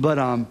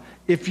 But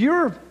if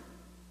you're,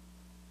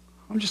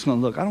 I'm just going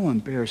to look. I don't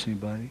want to embarrass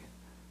anybody.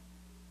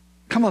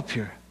 Come up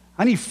here.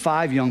 I need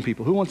 5 young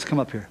people. Who wants to come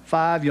up here?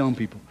 5 young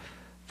people.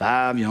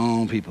 5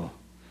 young people.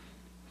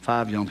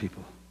 5 young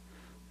people.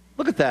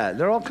 Look at that.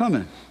 They're all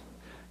coming.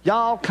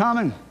 Y'all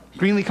coming.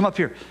 Greenlee, come up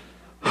here.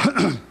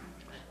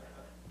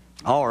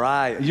 All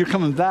right. You're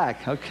coming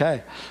back.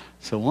 Okay.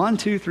 So 1,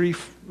 2, 3,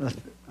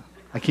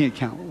 I can't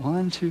count.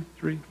 1, 2,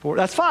 3, 4.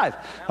 That's 5.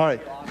 All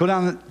right. Go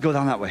down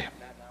that way.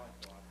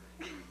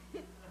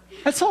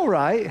 That's all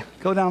right.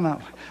 Go down that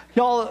way.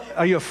 Y'all,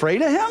 are you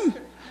afraid of him?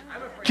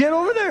 Get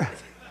over there.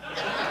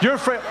 You're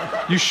afraid.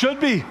 You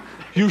should be.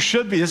 You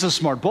should be. This is a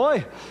smart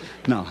boy.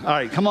 No. All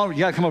right. Come over. You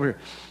got to come over here.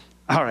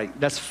 All right.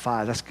 That's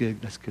 5. That's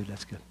good. That's good.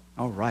 That's good.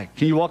 All right.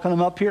 Can you walk on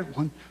them up here? 1, 2,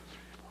 3,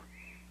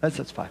 4.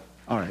 That's 5.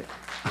 All right.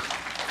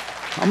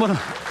 I'm going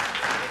to.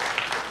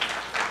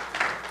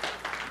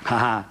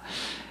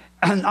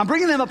 And I'm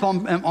bringing them up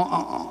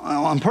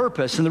on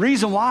purpose. And the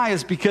reason why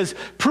is because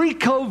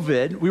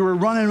pre-COVID, we were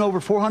running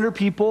over 400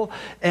 people,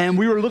 and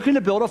we were looking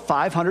to build a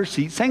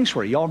 500-seat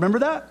sanctuary. Y'all remember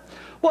that?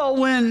 Well,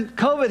 when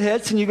COVID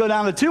hits and you go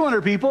down to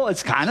 200 people,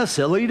 it's kind of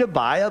silly to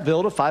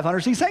build a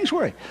 500-seat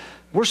sanctuary.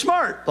 We're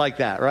smart like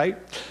that, right?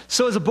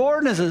 So as a board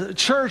and as a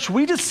church,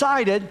 we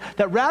decided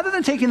that rather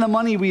than taking the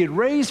money we had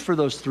raised for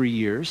those 3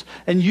 years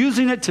and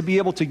using it to be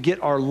able to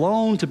get our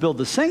loan to build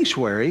the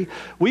sanctuary,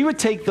 we would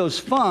take those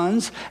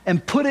funds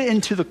and put it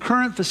into the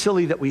current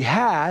facility that we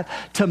had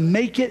to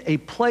make it a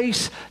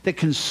place that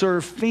can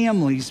serve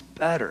families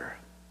better.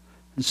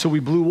 And so we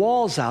blew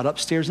walls out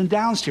upstairs and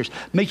downstairs,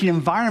 making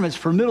environments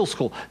for middle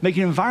school,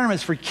 making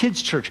environments for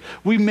kids' church.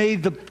 We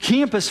made the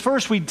campus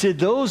first. We did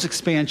those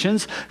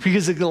expansions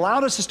because it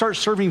allowed us to start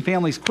serving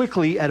families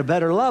quickly at a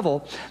better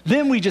level.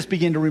 Then we just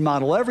began to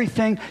remodel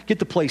everything, get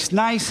the place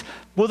nice.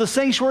 Will the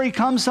sanctuary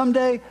come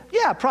someday?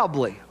 Yeah,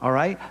 probably, all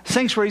right?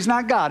 Sanctuary's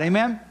not God,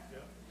 amen?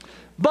 Yeah.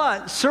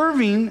 But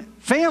serving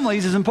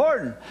families is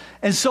important.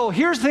 And so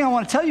here's the thing I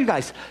want to tell you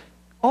guys.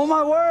 Oh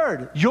my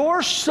word,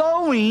 your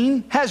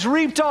sowing has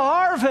reaped a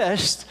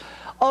harvest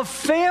of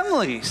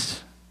families.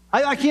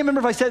 I can't remember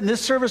if I said in this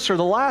service or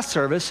the last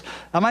service.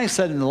 I might have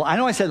said I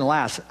know I said in the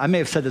last. I may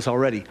have said this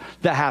already.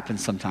 That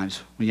happens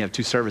sometimes when you have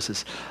 2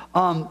 services.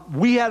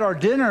 We had our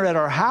dinner at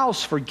our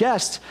house for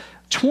guests.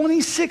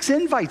 26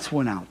 invites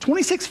went out.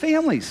 26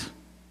 families.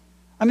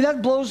 I mean,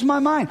 that blows my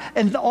mind.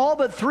 And all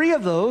but 3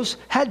 of those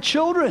had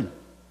children.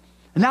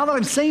 And now that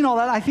I'm saying all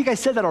that, I think I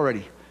said that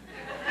already.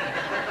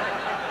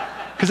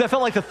 Because I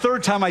felt like the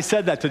 3rd time I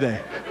said that today.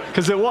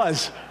 Because it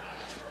was.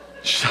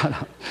 Shut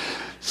up.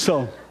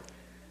 So,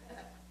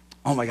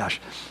 oh my gosh.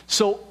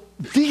 So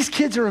these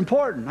kids are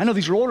important. I know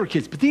these are older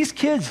kids, but these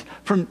kids,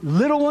 from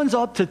little ones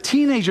up to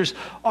teenagers,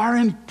 are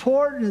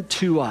important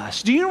to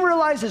us. Do you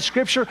realize that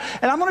Scripture,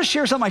 and I'm going to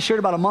share something I shared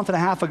about a month and a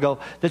half ago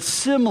that's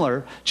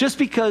similar, just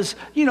because,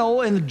 you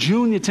know, in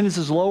June the attendance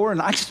is lower, and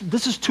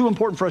this is too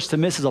important for us to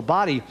miss as a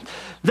body,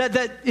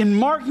 that in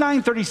Mark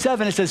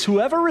 9:37 it says,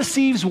 whoever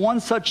receives one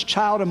such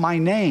child in my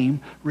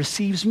name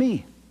receives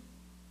me.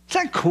 Is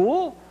that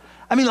cool?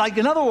 I mean, like,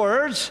 in other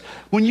words,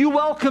 when you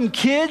welcome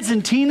kids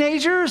and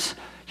teenagers,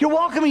 you're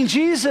welcoming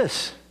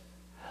Jesus.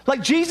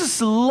 Like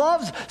Jesus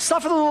loves,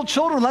 suffer the little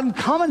children, let them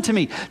come unto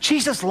me.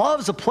 Jesus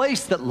loves a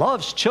place that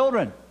loves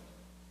children.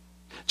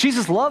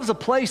 Jesus loves a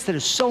place that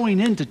is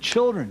sowing into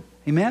children.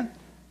 Amen?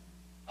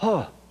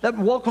 Oh, that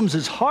welcomes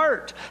his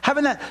heart.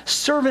 Having that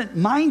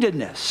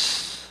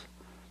servant-mindedness.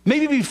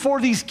 Maybe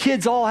before these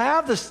kids all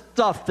have the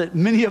stuff that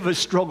many of us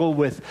struggle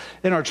with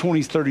in our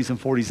 20s, 30s,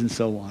 and 40s and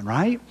so on,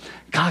 right?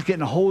 God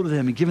getting a hold of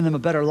them and giving them a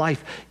better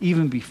life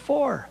even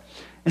before.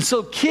 And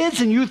so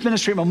kids and youth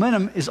ministry at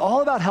Momentum is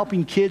all about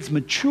helping kids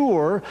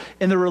mature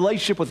in their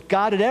relationship with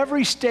God at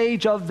every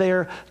stage of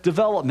their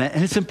development.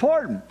 And it's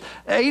important.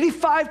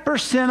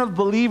 85% of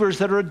believers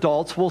that are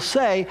adults will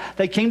say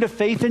they came to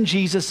faith in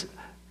Jesus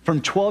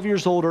from 12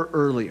 years old or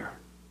earlier.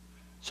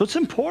 So it's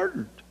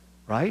important,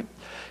 right?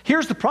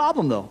 Here's the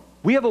problem, though.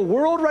 We have a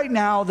world right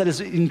now that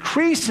is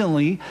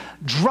increasingly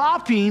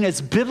dropping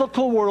its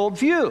biblical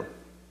worldview.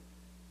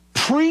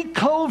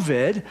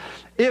 Pre-COVID,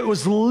 it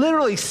was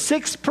literally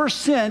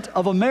 6%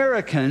 of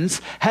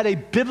Americans had a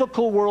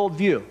biblical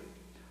worldview.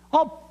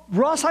 Oh,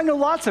 Russ, I know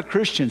lots of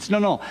Christians.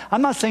 No,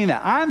 I'm not saying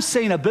that. I'm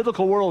saying a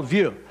biblical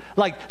worldview.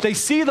 Like, they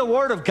see the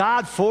Word of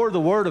God for the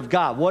Word of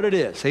God, what it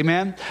is,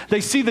 amen?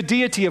 They see the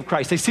deity of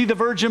Christ. They see the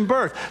virgin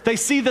birth. They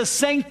see the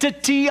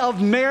sanctity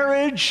of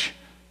marriage,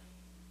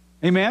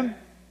 amen?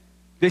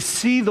 They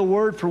see the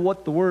Word for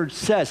what the Word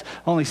says.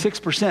 Only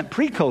 6%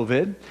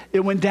 pre-COVID. It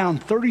went down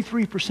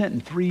 33%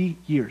 in 3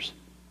 years.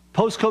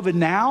 Post-COVID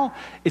now,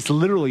 it's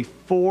literally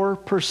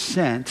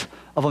 4%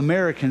 of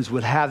Americans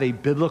would have a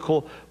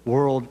biblical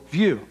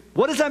worldview.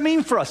 What does that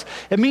mean for us?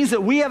 It means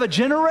that we have a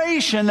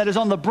generation that is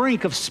on the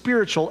brink of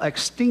spiritual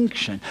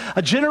extinction.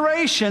 A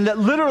generation that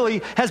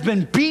literally has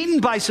been beaten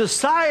by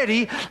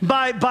society,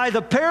 by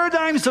the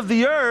paradigms of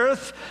the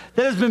earth,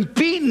 that has been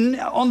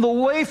beaten on the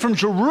way from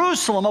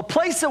Jerusalem, a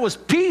place that was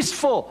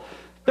peaceful.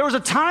 There was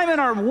a time in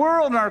our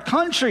world, in our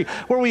country,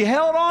 where we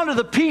held on to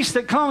the peace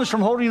that comes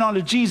from holding on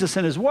to Jesus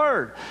and His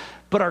Word.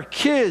 But our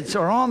kids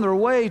are on their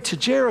way to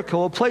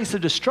Jericho, a place of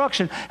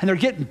destruction, and they're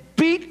getting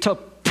beat to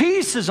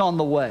pieces on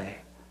the way.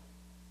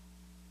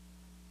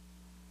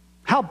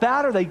 How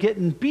bad are they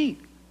getting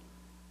beat?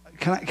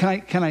 Can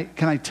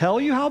I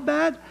tell you how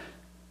bad?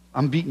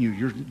 I'm beating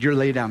you. You're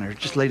lay down there.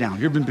 Just lay down.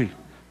 You've been beat.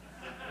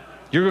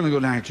 You're going to go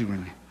down here too,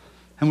 really.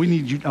 And we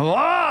need you. So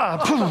I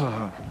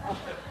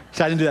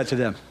didn't do that to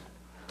them.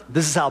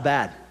 This is how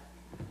bad.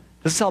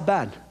 This is how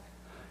bad.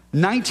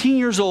 19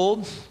 years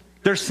old.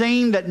 They're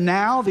saying that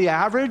now the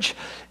average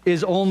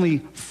is only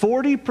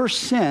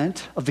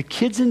 40% of the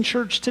kids in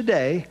church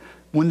today,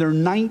 when they're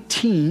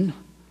 19,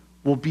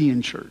 will be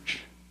in church.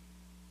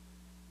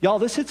 Y'all,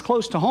 this hits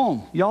close to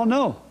home. Y'all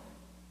know.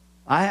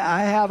 I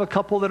have a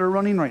couple that are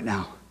running right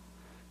now.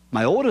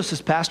 My oldest is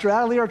Pastor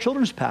Adelie, our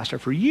children's pastor.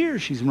 For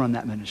years, she's run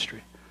that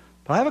ministry.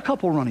 But I have a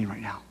couple running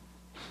right now.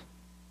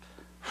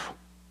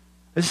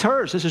 This is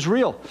hers. This is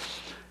real.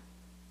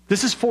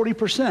 This is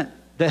 40%.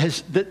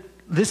 This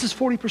is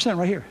 40%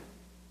 right here.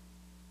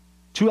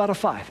 2 out of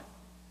 5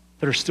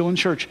 that are still in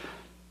church.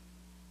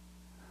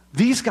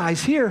 These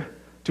guys here,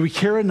 do we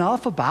care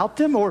enough about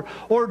them? Or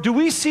do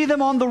we see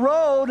them on the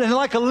road and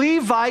like a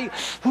Levite,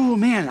 oh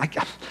man,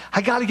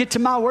 I got to get to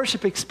my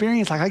worship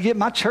experience. Like I get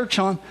my church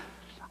on.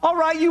 All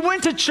right, you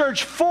went to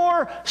church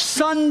 4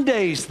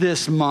 Sundays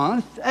this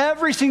month,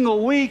 every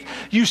single week.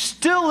 You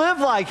still live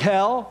like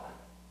hell.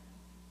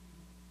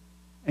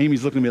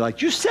 Amy's looking at me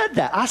like, you said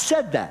that. I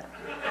said that.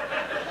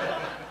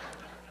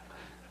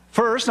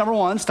 First, number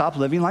 1, stop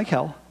living like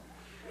hell.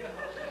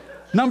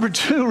 Number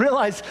 2,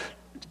 realize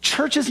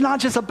church is not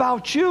just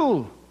about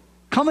you.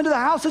 Coming to the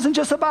house isn't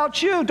just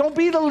about you. Don't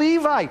be the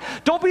Levite.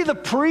 Don't be the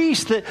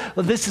priest that,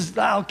 well, this is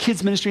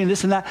kids ministry and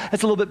this and that.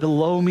 That's a little bit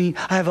below me.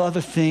 I have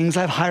other things.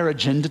 I have higher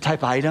agenda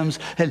type items.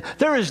 And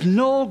there is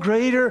no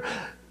greater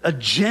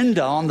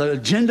agenda on the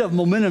agenda of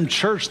Momentum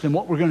Church than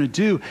what we're going to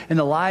do in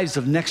the lives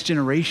of the next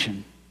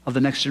generation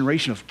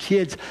of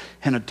kids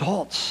and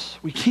adults.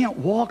 We can't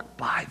walk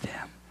by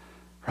them,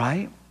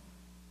 right?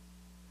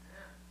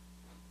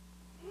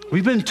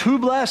 We've been too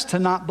blessed to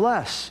not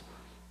bless.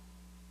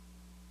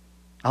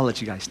 I'll let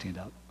you guys stand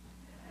up.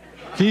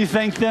 Can you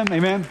thank them?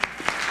 Amen.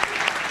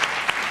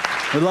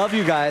 We love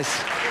you guys.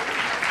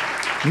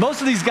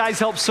 Most of these guys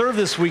helped serve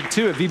this week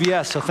too at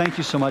VBS, so thank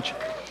you so much.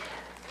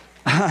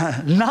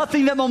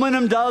 Nothing that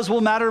Momentum does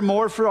will matter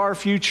more for our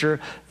future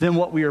than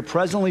what we are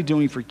presently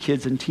doing for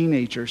kids and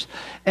teenagers.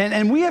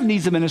 And we have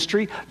needs of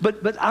ministry,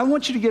 but I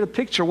want you to get a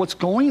picture. What's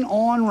going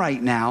on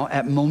right now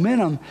at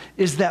Momentum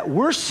is that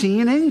we're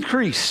seeing an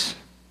increase,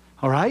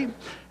 all right?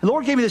 The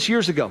Lord gave me this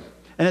years ago.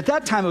 And at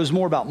that time, it was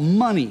more about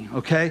money,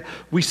 okay?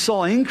 We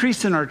saw an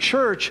increase in our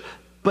church,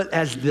 but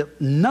as the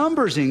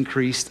numbers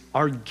increased,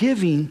 our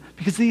giving,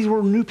 because these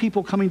were new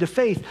people coming to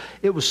faith,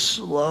 it was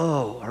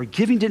slow. Our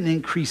giving didn't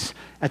increase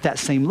at that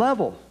same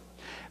level.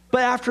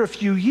 But after a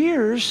few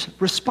years,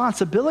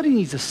 responsibility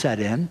needs to set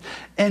in,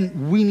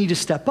 and we need to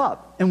step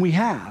up. And we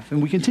have,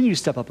 and we continue to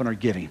step up in our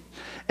giving.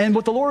 And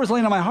what the Lord is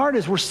laying on my heart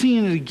is we're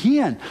seeing it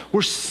again.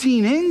 We're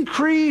seeing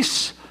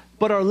increase,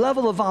 but our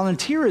level of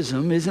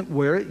volunteerism isn't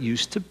where it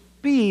used to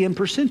be in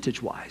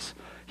percentage-wise.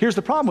 Here's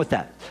the problem with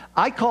that.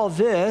 I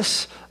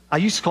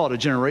used to call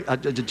it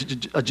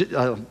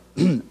a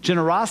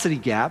generosity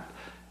gap,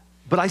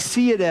 but I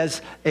see it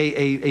as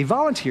a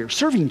volunteer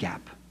serving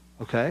gap,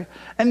 okay?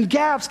 And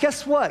gaps,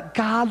 guess what?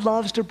 God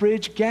loves to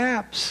bridge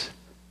gaps.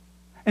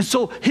 And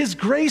so His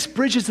grace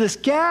bridges this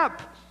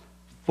gap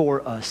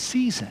for a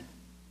season.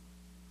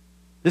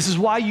 This is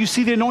why you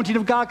see the anointing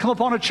of God come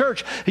upon a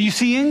church. And you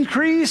see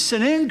increase,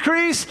 and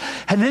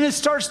then it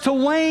starts to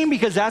wane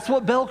because that's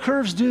what bell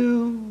curves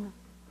do.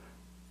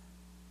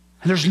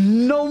 And there's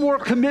no more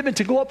commitment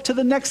to go up to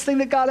the next thing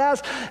that God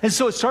has. And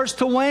so it starts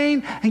to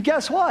wane. And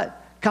guess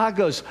what? God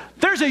goes,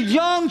 there's a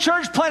young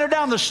church planted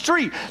down the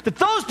street that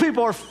those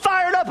people are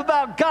fired up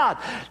about God.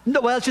 No,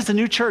 well, it's just a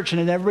new church and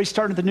then everybody's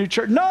starting the new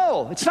church.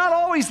 No, it's not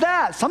always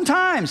that.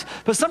 Sometimes,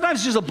 but sometimes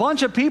it's just a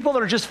bunch of people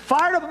that are just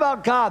fired up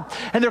about God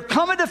and they're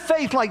coming to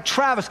faith like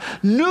Travis,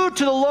 new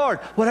to the Lord.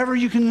 Whatever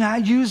you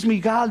can use me,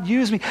 God,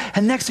 use me.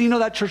 And next thing you know,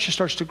 that church just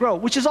starts to grow,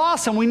 which is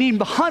awesome. We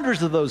need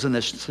hundreds of those in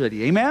this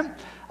city. Amen?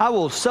 I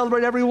will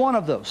celebrate every one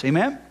of those.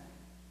 Amen?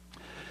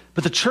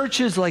 But the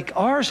churches like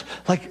ours,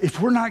 like if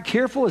we're not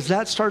careful, as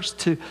that starts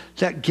to,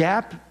 that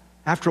gap,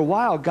 after a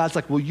while, God's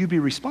like, will you be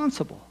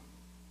responsible?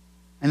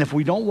 And if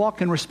we don't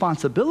walk in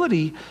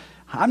responsibility,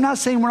 I'm not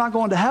saying we're not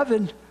going to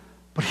heaven,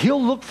 but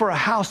he'll look for a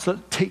house to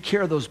take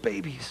care of those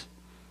babies.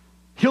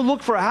 He'll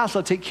look for a house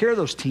that'll take care of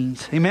those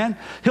teens. Amen?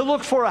 He'll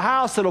look for a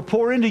house that'll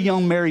pour into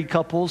young married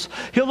couples.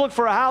 He'll look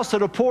for a house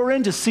that'll pour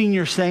into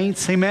senior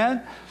saints.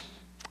 Amen?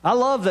 I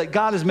love that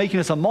God is making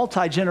us a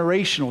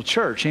multi-generational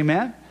church.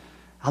 Amen?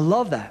 I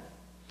love that.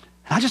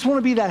 And I just want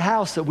to be that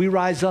house that we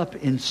rise up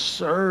and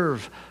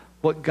serve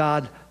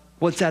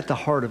what's at the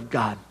heart of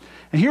God.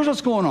 And here's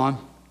what's going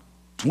on.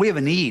 We have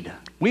a need.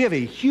 We have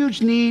a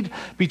huge need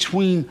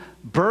between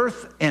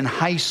birth and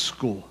high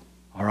school.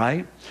 All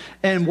right?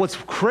 And what's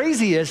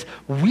crazy is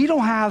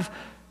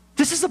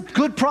this is a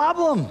good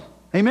problem.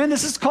 Amen?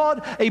 This is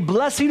called a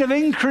blessing of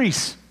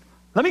increase.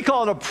 Let me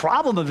call it a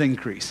problem of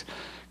increase.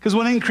 Because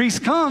when increase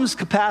comes,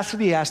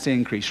 capacity has to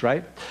increase,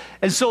 right?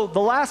 And so the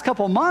last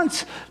couple of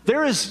months,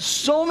 there is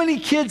so many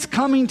kids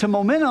coming to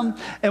Momentum,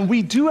 and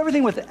we do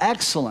everything with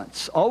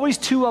excellence, always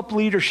two-up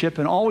leadership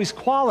and always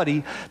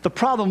quality. The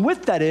problem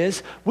with that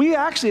is we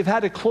actually have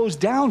had to close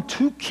down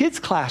 2 kids'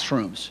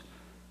 classrooms.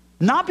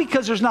 Not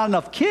because there's not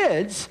enough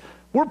kids.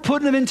 We're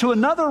putting them into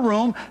another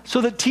room so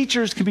that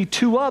teachers can be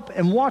two-up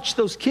and watch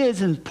those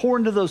kids and pour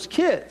into those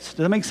kids. Does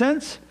that make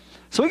sense?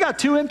 So we got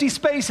 2 empty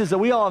spaces that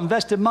we all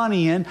invested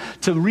money in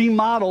to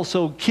remodel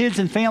so kids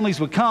and families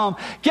would come.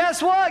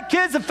 Guess what?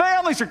 Kids and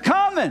families are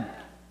coming.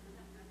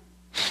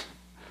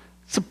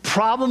 It's a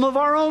problem of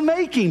our own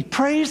making.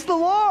 Praise the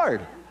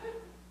Lord.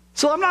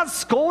 So I'm not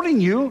scolding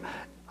you.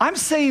 I'm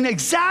saying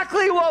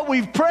exactly what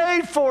we've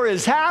prayed for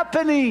is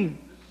happening.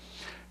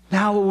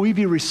 Now will we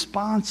be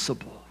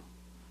responsible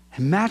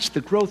and match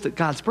the growth that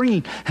God's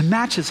bringing and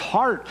match his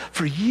heart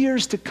for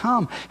years to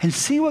come and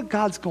see what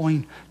God's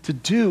going to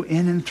do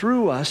in and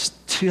through us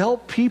to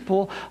help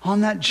people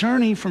on that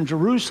journey from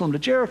Jerusalem to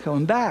Jericho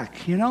and back,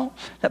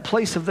 that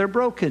place of their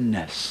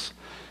brokenness.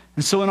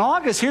 And so in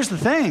August, here's the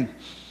thing.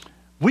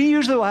 We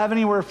usually will have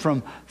anywhere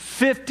from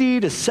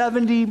 50 to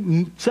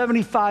 70,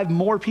 75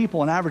 more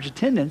people in average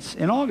attendance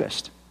in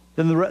August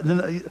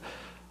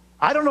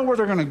I don't know where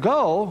they're going to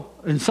go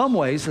in some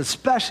ways,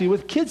 especially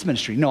with kids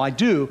ministry. No, I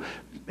do.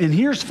 And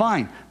here's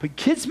fine. But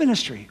kids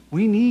ministry,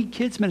 we need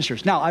kids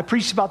ministers. Now, I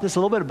preached about this a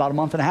little bit about a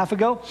month and a half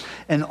ago,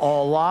 and a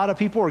lot of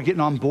people are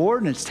getting on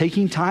board, and it's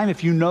taking time.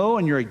 If you know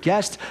and you're a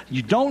guest,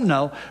 you don't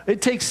know,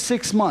 it takes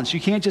 6 months. You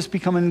can't just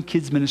become in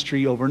kids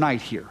ministry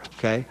overnight here,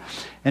 okay?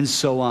 And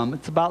so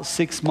it's about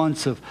 6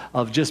 months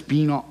of just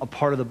being a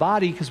part of the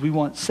body because we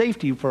want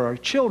safety for our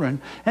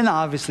children. And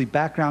obviously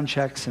background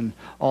checks and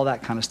all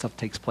that kind of stuff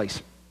takes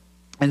place.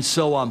 And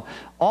so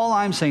all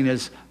I'm saying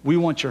is we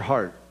want your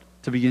heart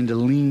to begin to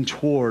lean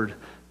toward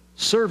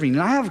serving.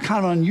 And I have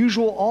kind of an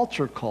unusual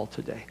altar call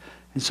today.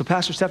 And so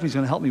Pastor Stephanie's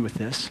going to help me with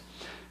this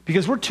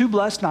because we're too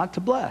blessed not to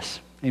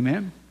bless.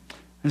 Amen?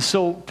 And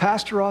so,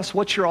 Pastor Ross,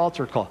 what's your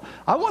altar call?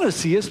 I want to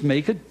see us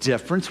make a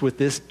difference with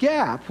this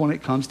gap when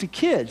it comes to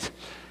kids.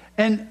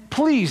 And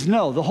please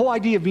know, the whole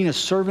idea of being a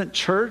servant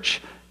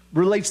church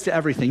relates to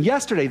everything.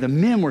 Yesterday, the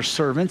men were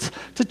servants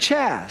to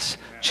Chaz.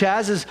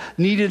 Chaz has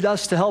needed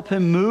us to help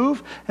him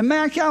move. And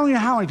man, I don't know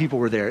how many people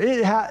were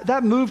there.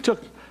 That move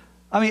took,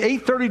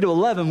 8:30 to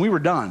 11, we were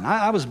done.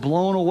 I was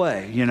blown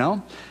away,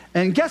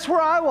 And guess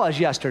where I was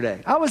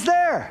yesterday? I was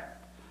there.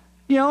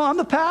 I'm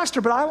the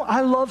pastor, but I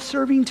love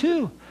serving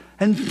too.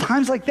 And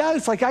times like that,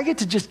 it's like I get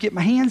to just get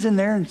my hands in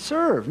there and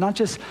serve. Not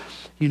just,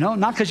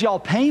 not because y'all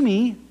pay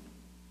me.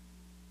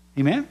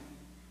 Amen?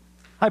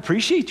 I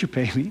appreciate you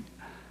pay me.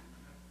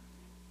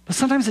 But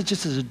sometimes it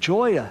just is a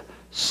joy to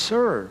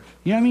serve.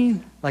 You know what I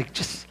mean? Like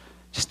just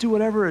do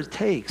whatever it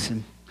takes.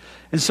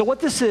 And so what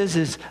this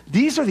is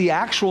these are the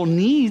actual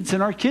needs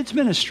in our kids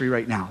ministry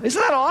right now.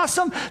 Isn't that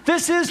awesome?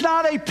 This is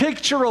not a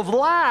picture of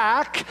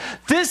lack.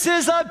 This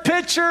is a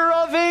picture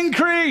of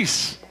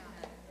increase.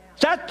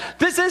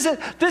 This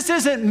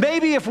isn't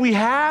maybe if we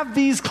have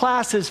these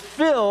classes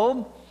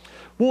filled,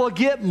 we'll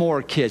get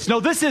more kids. No,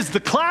 this is the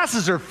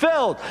classes are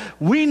filled.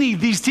 We need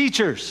these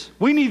teachers.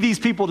 We need these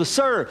people to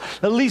serve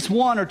at least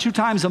 1 or 2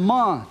 times a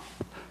month.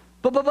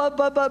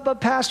 But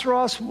Pastor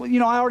Ross, I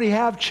already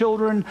have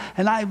children,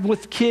 and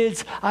with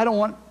kids, I don't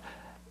want.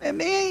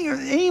 Man,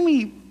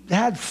 Amy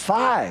had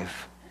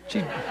 5.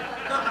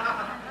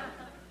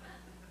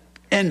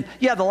 And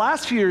yeah, the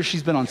last few years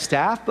she's been on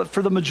staff, but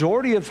for the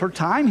majority of her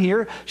time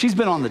here, she's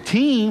been on the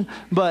team,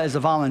 but as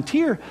a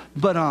volunteer.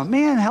 But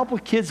help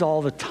with kids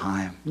all the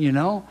time,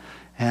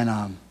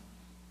 And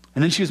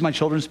then she was my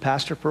children's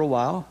pastor for a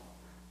while.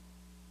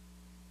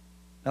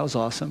 That was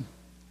awesome.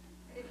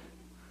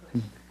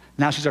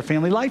 Now she's our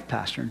family life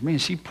pastor. Man,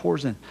 she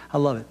pours in. I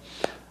love it.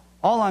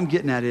 All I'm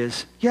getting at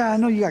is, yeah, I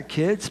know you got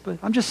kids, but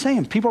I'm just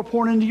saying, people are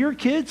pouring into your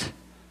kids.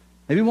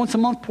 Maybe once a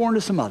month, pour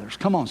into some others.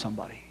 Come on,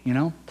 somebody, you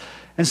know?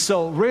 And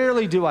so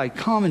rarely do I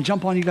come and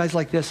jump on you guys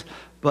like this,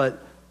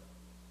 but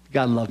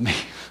God love me.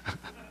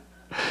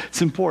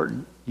 It's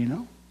important, you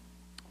know?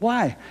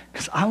 Why?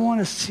 Because I want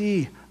to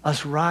see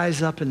us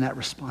rise up in that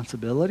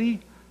responsibility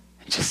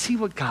and just see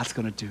what God's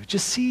going to do.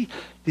 Just see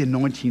the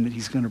anointing that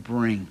he's going to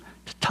bring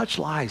to touch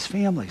lives,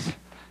 families,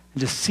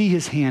 and just see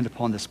his hand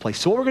upon this place.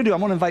 So what we're going to do,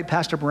 I'm going to invite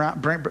Pastor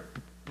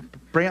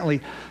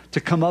Brantley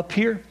to come up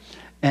here.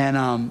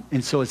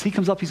 And so as he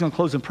comes up, he's going to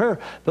close in prayer.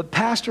 But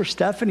Pastor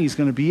Stephanie is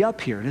going to be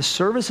up here. And his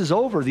service is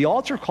over. The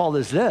altar call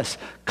is this.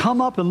 Come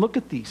up and look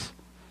at these,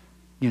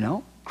 you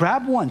know?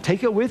 Grab one,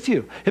 take it with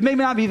you. It may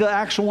not be the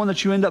actual one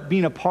that you end up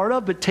being a part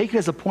of, but take it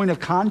as a point of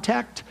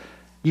contact,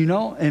 you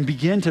know, and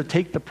begin to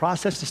take the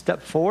process to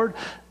step forward.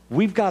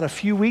 We've got a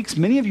few weeks.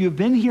 Many of you have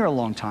been here a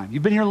long time.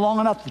 You've been here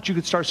long enough that you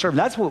could start serving.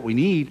 That's what we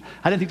need.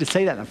 I didn't think to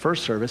say that in the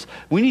first service.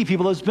 We need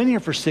people that's been here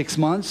for 6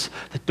 months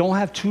that don't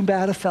have too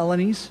bad of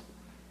felonies.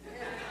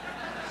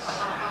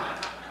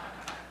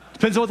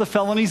 Depends on what the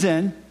felony's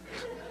in.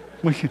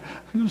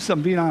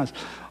 I'm being honest.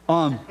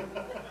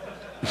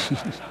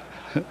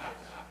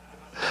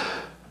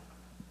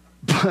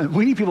 But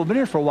we need people who've been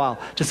here for a while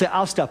to say,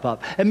 I'll step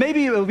up. And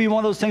maybe it will be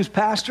one of those things,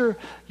 Pastor,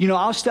 you know,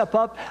 I'll step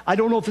up. I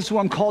don't know if this is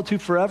what I'm called to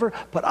forever,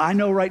 but I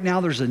know right now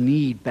there's a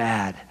need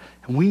bad.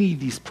 And we need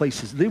these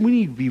places. We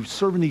need to be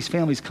serving these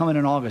families coming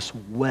in August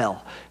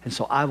well. And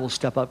so I will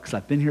step up because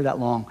I've been here that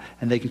long,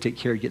 and they can take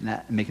care of getting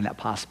that and making that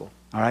possible.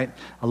 All right?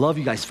 I love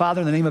you guys.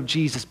 Father, in the name of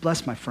Jesus,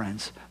 bless my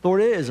friends.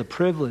 Lord, it is a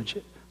privilege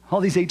all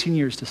these 18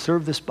 years to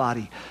serve this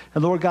body.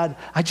 And Lord God,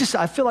 I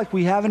feel like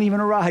we haven't even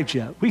arrived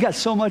yet. We got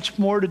so much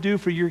more to do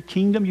for your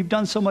kingdom. You've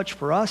done so much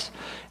for us.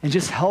 And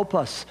just help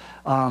us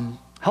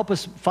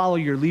follow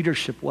your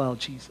leadership well,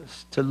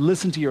 Jesus, to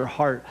listen to your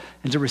heart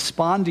and to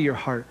respond to your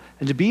heart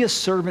and to be a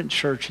servant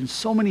church in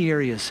so many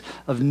areas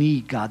of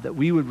need, God, that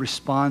we would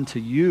respond to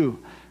you,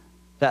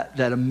 that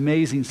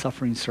amazing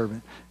suffering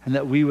servant, and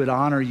that we would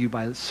honor you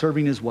by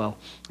serving as well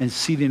and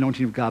see the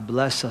anointing of God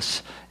bless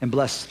us and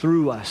bless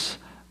through us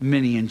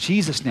many. In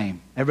Jesus'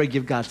 name, everybody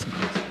give God some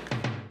praise.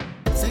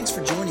 Thanks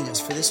for joining us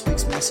for this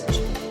week's message.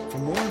 For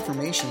more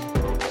information,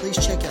 please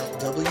check out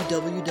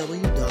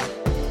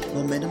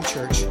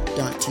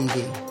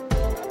www.momentumchurch.tv.